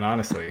Japan,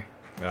 honestly.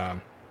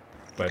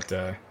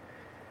 But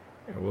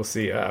we'll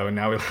see.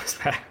 Now we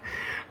lost back.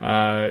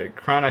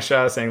 Krana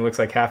Shah saying looks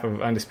like half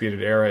of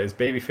Undisputed Era is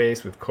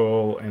babyface with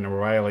Cole and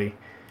O'Reilly.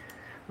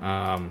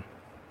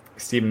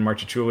 Stephen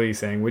Marchichuli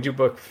saying, would you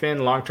book Finn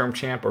long-term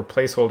champ or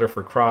placeholder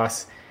for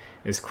Cross?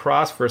 Is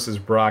Cross versus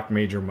Brock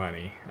major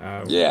money?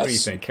 Yes. What do you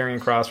think? Karrion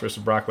Kross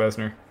versus Brock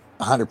Lesnar?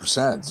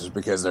 100%, just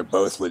because they're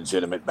both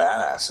legitimate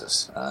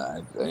badasses.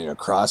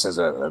 Cross has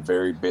a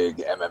very big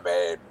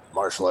MMA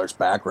martial arts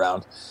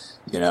background.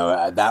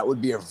 That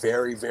would be a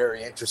very,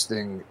 very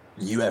interesting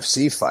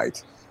UFC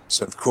fight.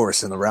 So, of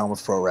course, in the realm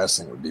of pro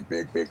wrestling, it would be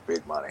big, big,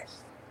 big money.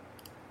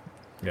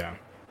 Yeah.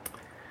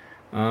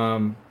 All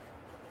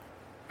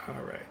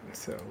right.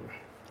 So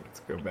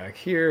let's go back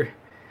here.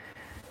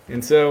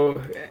 And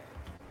so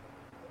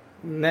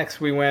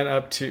next we went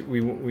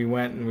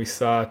and we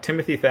saw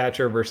Timothy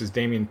Thatcher versus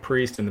Damian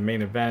Priest in the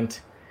main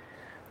event.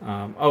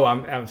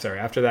 I'm sorry.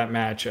 After that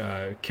match,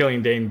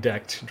 Killian Dane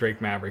decked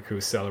Drake Maverick, who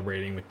was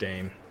celebrating with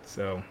Dane.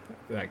 So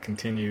that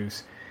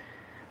continues.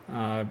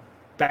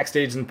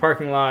 Backstage in the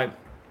parking lot,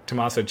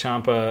 Tommaso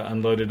Ciampa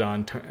unloaded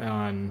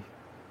on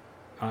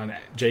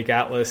Jake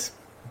Atlas,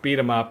 beat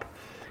him up,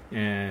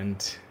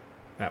 and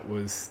that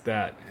was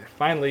that.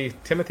 Finally,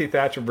 Timothy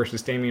Thatcher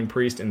versus Damian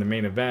Priest in the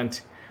main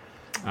event.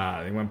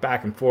 They went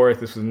back and forth.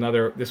 This was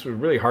a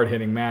really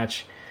hard-hitting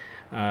match.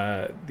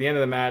 The end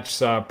of the match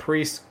saw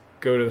Priest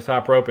go to the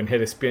top rope and hit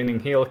a spinning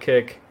heel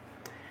kick,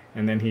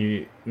 and then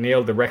he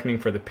nailed the Reckoning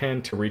for the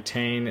pin to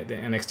retain the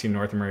NXT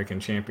North American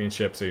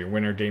Championship. So your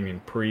winner, Damian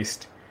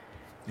Priest.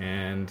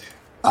 And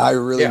I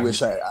really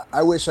wish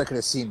I could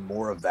have seen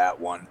more of that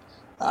one.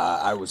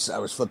 I was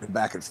flipping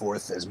back and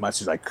forth as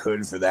much as I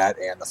could for that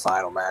and the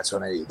final match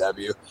on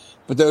AEW.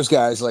 But those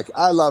guys, like,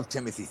 I love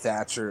Timothy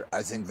Thatcher.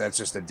 I think that's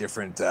just a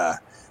different a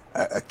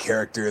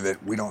character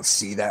that we don't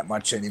see that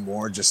much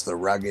anymore. Just the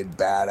rugged,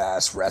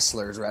 badass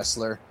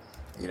wrestler.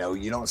 You know,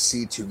 you don't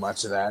see too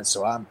much of that.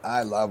 So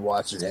I love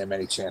watching him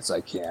any chance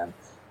I can.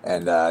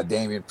 And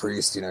Damian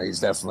Priest, you know, he's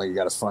definitely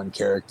got a fun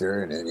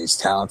character and he's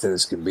talented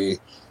as can be.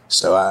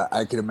 So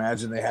I could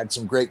imagine they had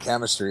some great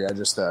chemistry. I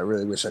just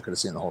really wish I could have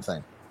seen the whole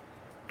thing.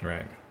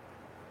 Right.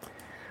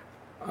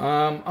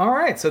 All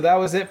right. So that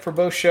was it for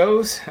both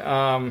shows.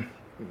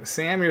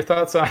 Sam, your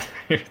thoughts on,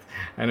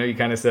 I know you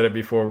kind of said it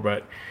before,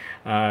 but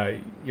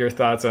your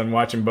thoughts on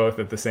watching both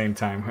at the same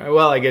time.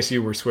 Well, I guess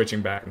you were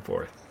switching back and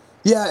forth.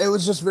 Yeah, it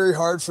was just very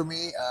hard for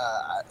me.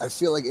 I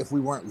feel like if we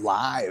weren't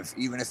live,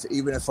 even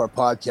if our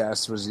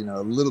podcast was, you know,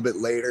 a little bit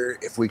later,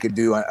 if we could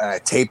do a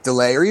tape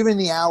delay or even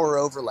the hour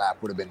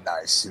overlap would have been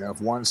nice. You know,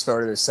 if one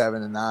started at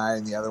 7 to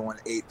 9, the other one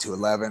 8 to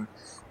 11,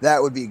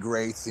 that would be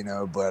great. You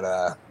know, but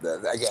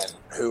again,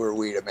 who are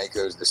we to make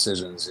those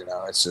decisions? You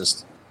know, it's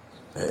just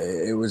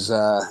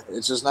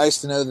it's just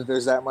nice to know that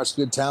there's that much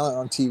good talent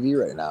on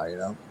TV right now. You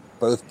know,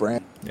 both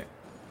brands. Yeah,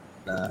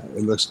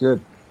 it looks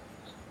good.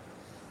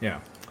 Yeah.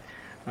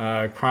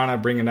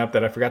 Krana bringing up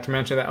that I forgot to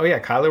mention that. Oh yeah,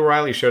 Kyle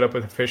O'Reilly showed up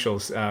with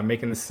officials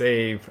making the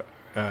save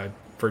to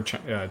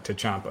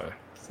Ciampa.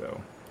 So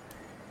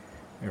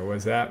there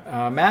was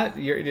that. Matt,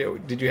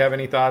 did you have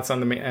any thoughts on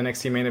the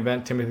NXT main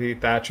event? Timothy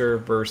Thatcher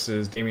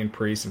versus Damian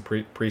Priest and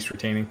Priest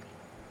retaining.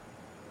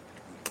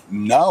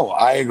 No,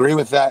 I agree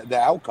with that. The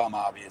outcome,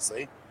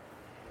 obviously.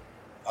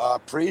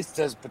 Priest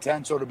has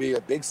potential to be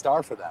a big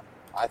star for them,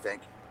 I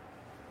think.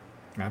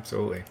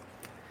 Absolutely.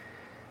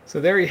 So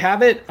there you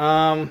have it.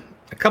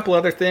 A couple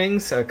other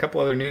things, a couple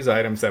other news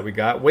items that we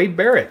got. Wade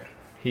Barrett,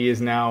 he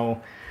is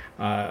now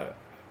a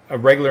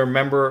regular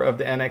member of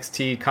the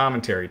NXT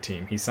commentary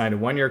team. He signed a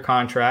 1-year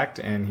contract,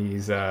 and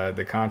he's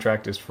the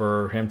contract is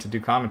for him to do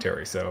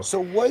commentary. So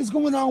what is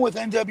going on with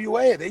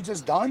NWA? Are they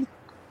just done?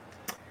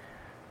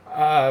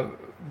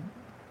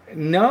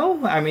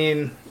 No, I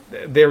mean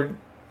they're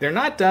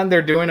not done.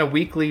 They're doing a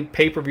weekly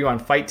pay-per-view on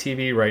Fight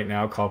TV right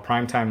now called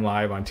Primetime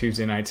Live on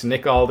Tuesday nights.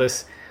 Nick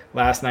Aldis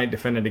last night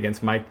defended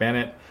against Mike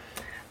Bennett.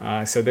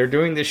 So they're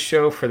doing this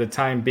show for the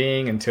time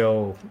being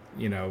until,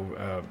 you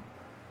know,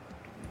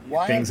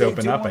 things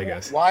open up, I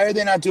guess. Why are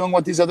they not doing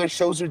what these other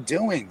shows are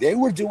doing? They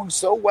were doing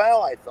so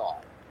well, I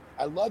thought.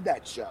 I love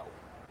that show.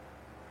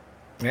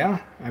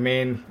 Yeah, I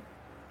mean,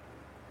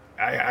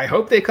 I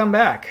hope they come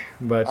back.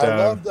 But I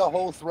love the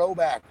whole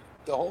throwback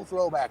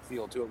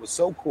feel to it. It was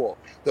so cool.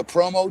 The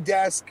promo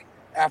desk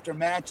after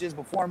matches,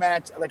 before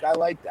match, like I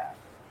like that.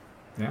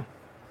 Yeah.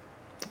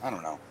 I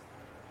don't know.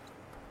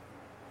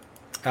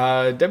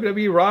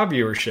 WWE Raw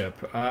viewership.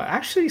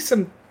 Actually,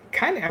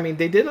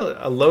 they did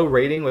a low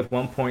rating with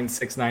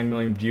 1.69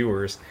 million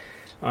viewers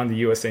on the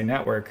USA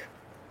Network.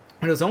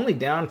 It was only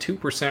down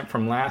 2%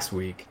 from last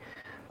week.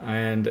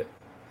 And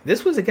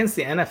this was against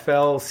the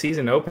NFL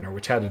season opener,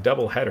 which had a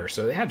doubleheader.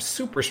 So they had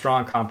super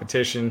strong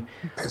competition.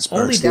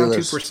 Only down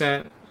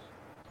 2%.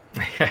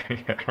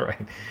 Yeah,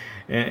 right.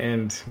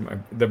 And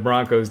the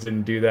Broncos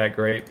didn't do that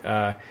great.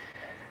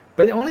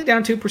 But only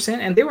down 2%,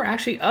 and they were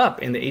actually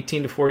up in the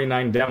 18 to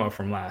 49 demo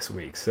from last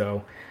week.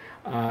 So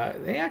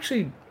they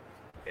actually,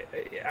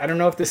 I don't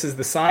know if this is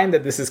the sign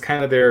that this is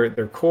kind of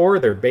their core,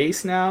 their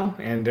base now,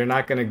 and they're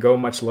not going to go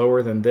much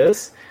lower than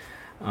this.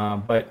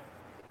 But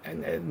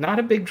not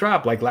a big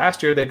drop. Like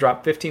last year, they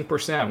dropped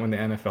 15% when the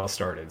NFL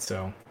started.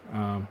 So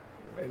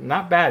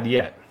not bad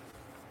yet.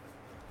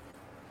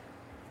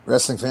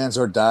 Wrestling fans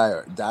are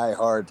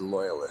die-hard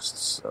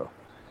loyalists. So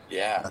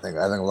yeah, I think a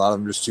lot of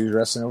them just choose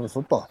wrestling over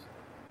football.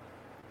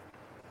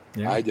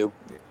 Yeah, I do.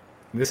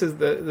 This is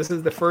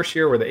the first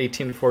year where the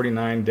 18 to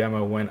 49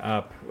 demo went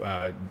up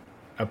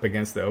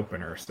against the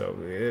opener. So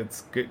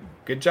it's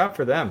good job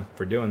for them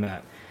for doing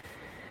that.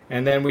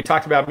 And then we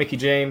talked about Mickie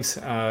James.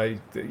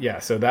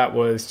 So that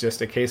was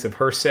just a case of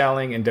her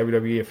selling, and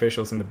WWE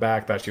officials in the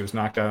back thought she was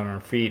knocked out on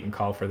her feet and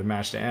called for the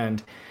match to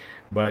end.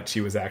 But she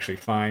was actually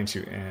fine.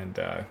 So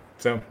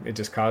it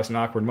just caused an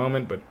awkward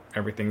moment, but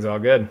everything's all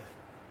good.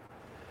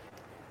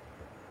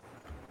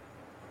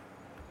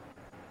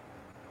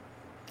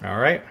 All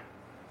right.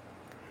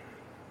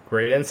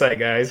 Great insight,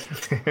 guys.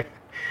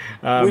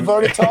 We've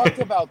already talked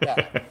about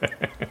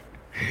that.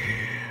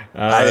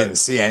 I didn't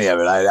see any of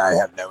it. I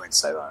have no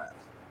insight on it.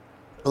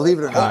 Believe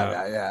it or not,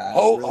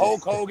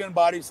 Hulk Hogan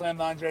body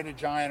slammed Andre the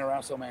Giant at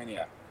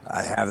WrestleMania.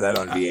 I have that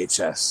on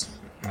VHS.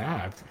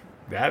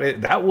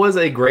 That was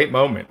a great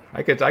moment.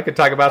 I could talk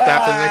about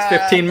that for the next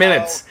 15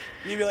 minutes.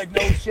 You'd be like,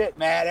 no shit,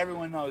 Matt.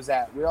 Everyone knows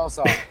that. We all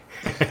saw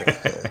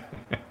it.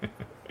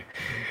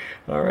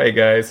 All right,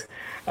 guys.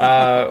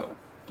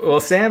 Well,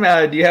 Sam,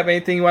 do you have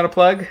anything you want to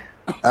plug?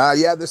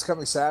 This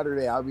coming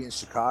Saturday, I'll be in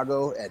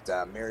Chicago at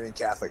Marion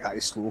Catholic High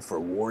School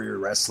for Warrior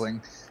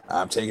Wrestling.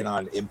 I'm taking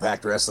on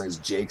Impact Wrestling's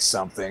Jake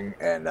Something,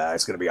 and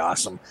it's going to be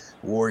awesome.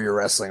 Warrior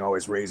Wrestling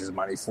always raises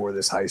money for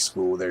this high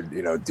school. They're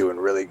doing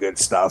really good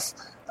stuff.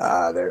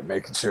 They're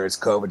making sure it's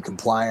COVID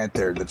compliant.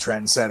 They're the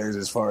trendsetters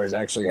as far as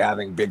actually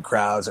having big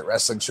crowds at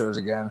wrestling shows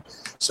again.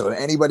 So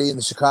anybody in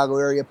the Chicago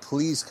area,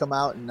 please come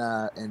out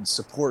and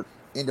support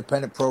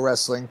independent pro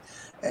wrestling,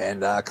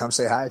 and come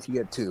say hi if you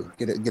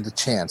get a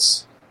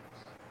chance.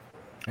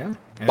 Yeah.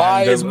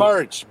 Buy his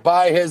merch.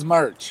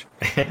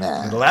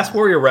 The last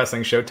Warrior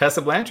Wrestling show,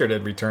 Tessa Blanchard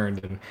had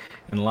returned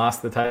and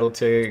lost the title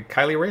to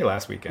Kylie Ray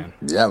last weekend.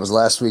 Yeah, it was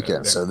last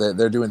weekend. So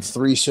they're doing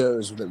 3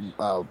 shows,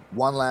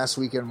 one last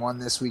weekend, one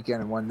this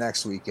weekend, and one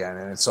next weekend,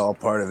 and it's all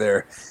part of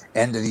their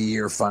end of the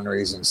year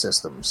fundraising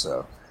system.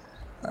 So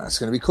it's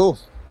going to be cool.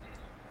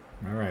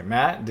 All right,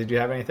 Matt, did you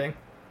have anything?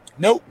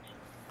 Nope.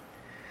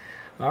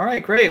 All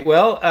right, great.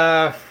 Well,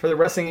 for the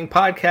Wrestling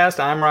Podcast,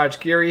 I'm Raj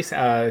Giri.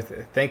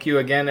 Thank you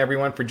again,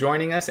 everyone, for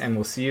joining us, and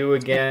we'll see you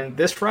again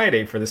this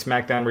Friday for the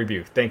SmackDown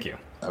review. Thank you.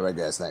 All right,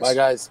 guys. Thanks. Bye,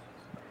 guys.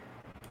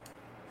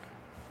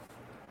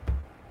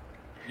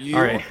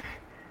 All right.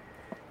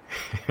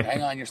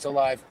 Hang on. You're still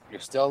live. You're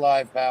still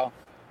live, pal.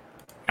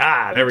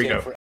 There we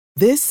go.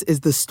 This is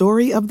the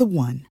story of the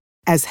one.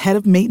 As head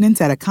of maintenance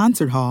at a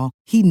concert hall,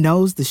 he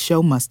knows the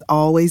show must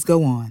always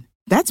go on.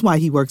 That's why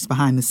he works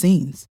behind the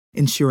scenes,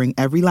 ensuring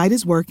every light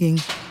is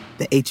working,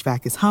 the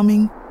HVAC is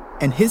humming,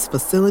 and his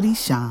facility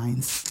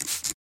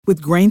shines.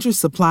 With Grainger's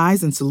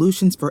supplies and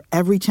solutions for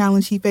every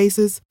challenge he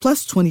faces,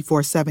 plus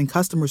 24/7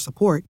 customer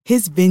support,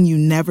 his venue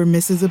never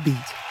misses a beat.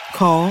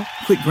 Call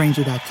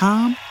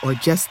quickgrainger.com or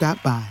just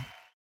stop by.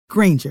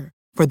 Grainger,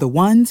 for the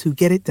ones who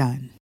get it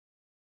done.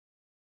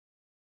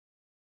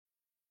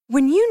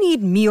 When you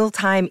need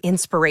mealtime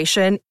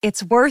inspiration,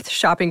 it's worth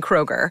shopping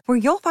Kroger, where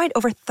you'll find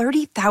over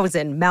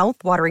 30,000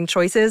 mouth-watering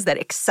choices that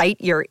excite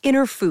your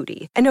inner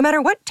foodie. And no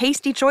matter what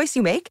tasty choice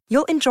you make,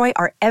 you'll enjoy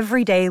our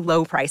everyday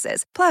low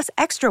prices, plus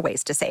extra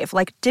ways to save,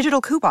 like digital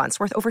coupons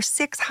worth over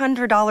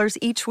 $600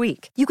 each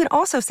week. You can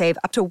also save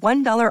up to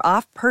 $1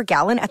 off per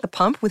gallon at the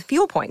pump with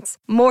fuel points.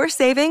 More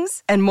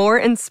savings and more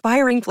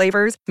inspiring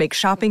flavors make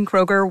shopping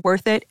Kroger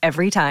worth it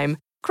every time.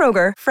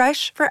 Kroger,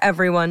 fresh for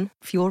everyone.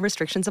 Fuel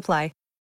restrictions apply.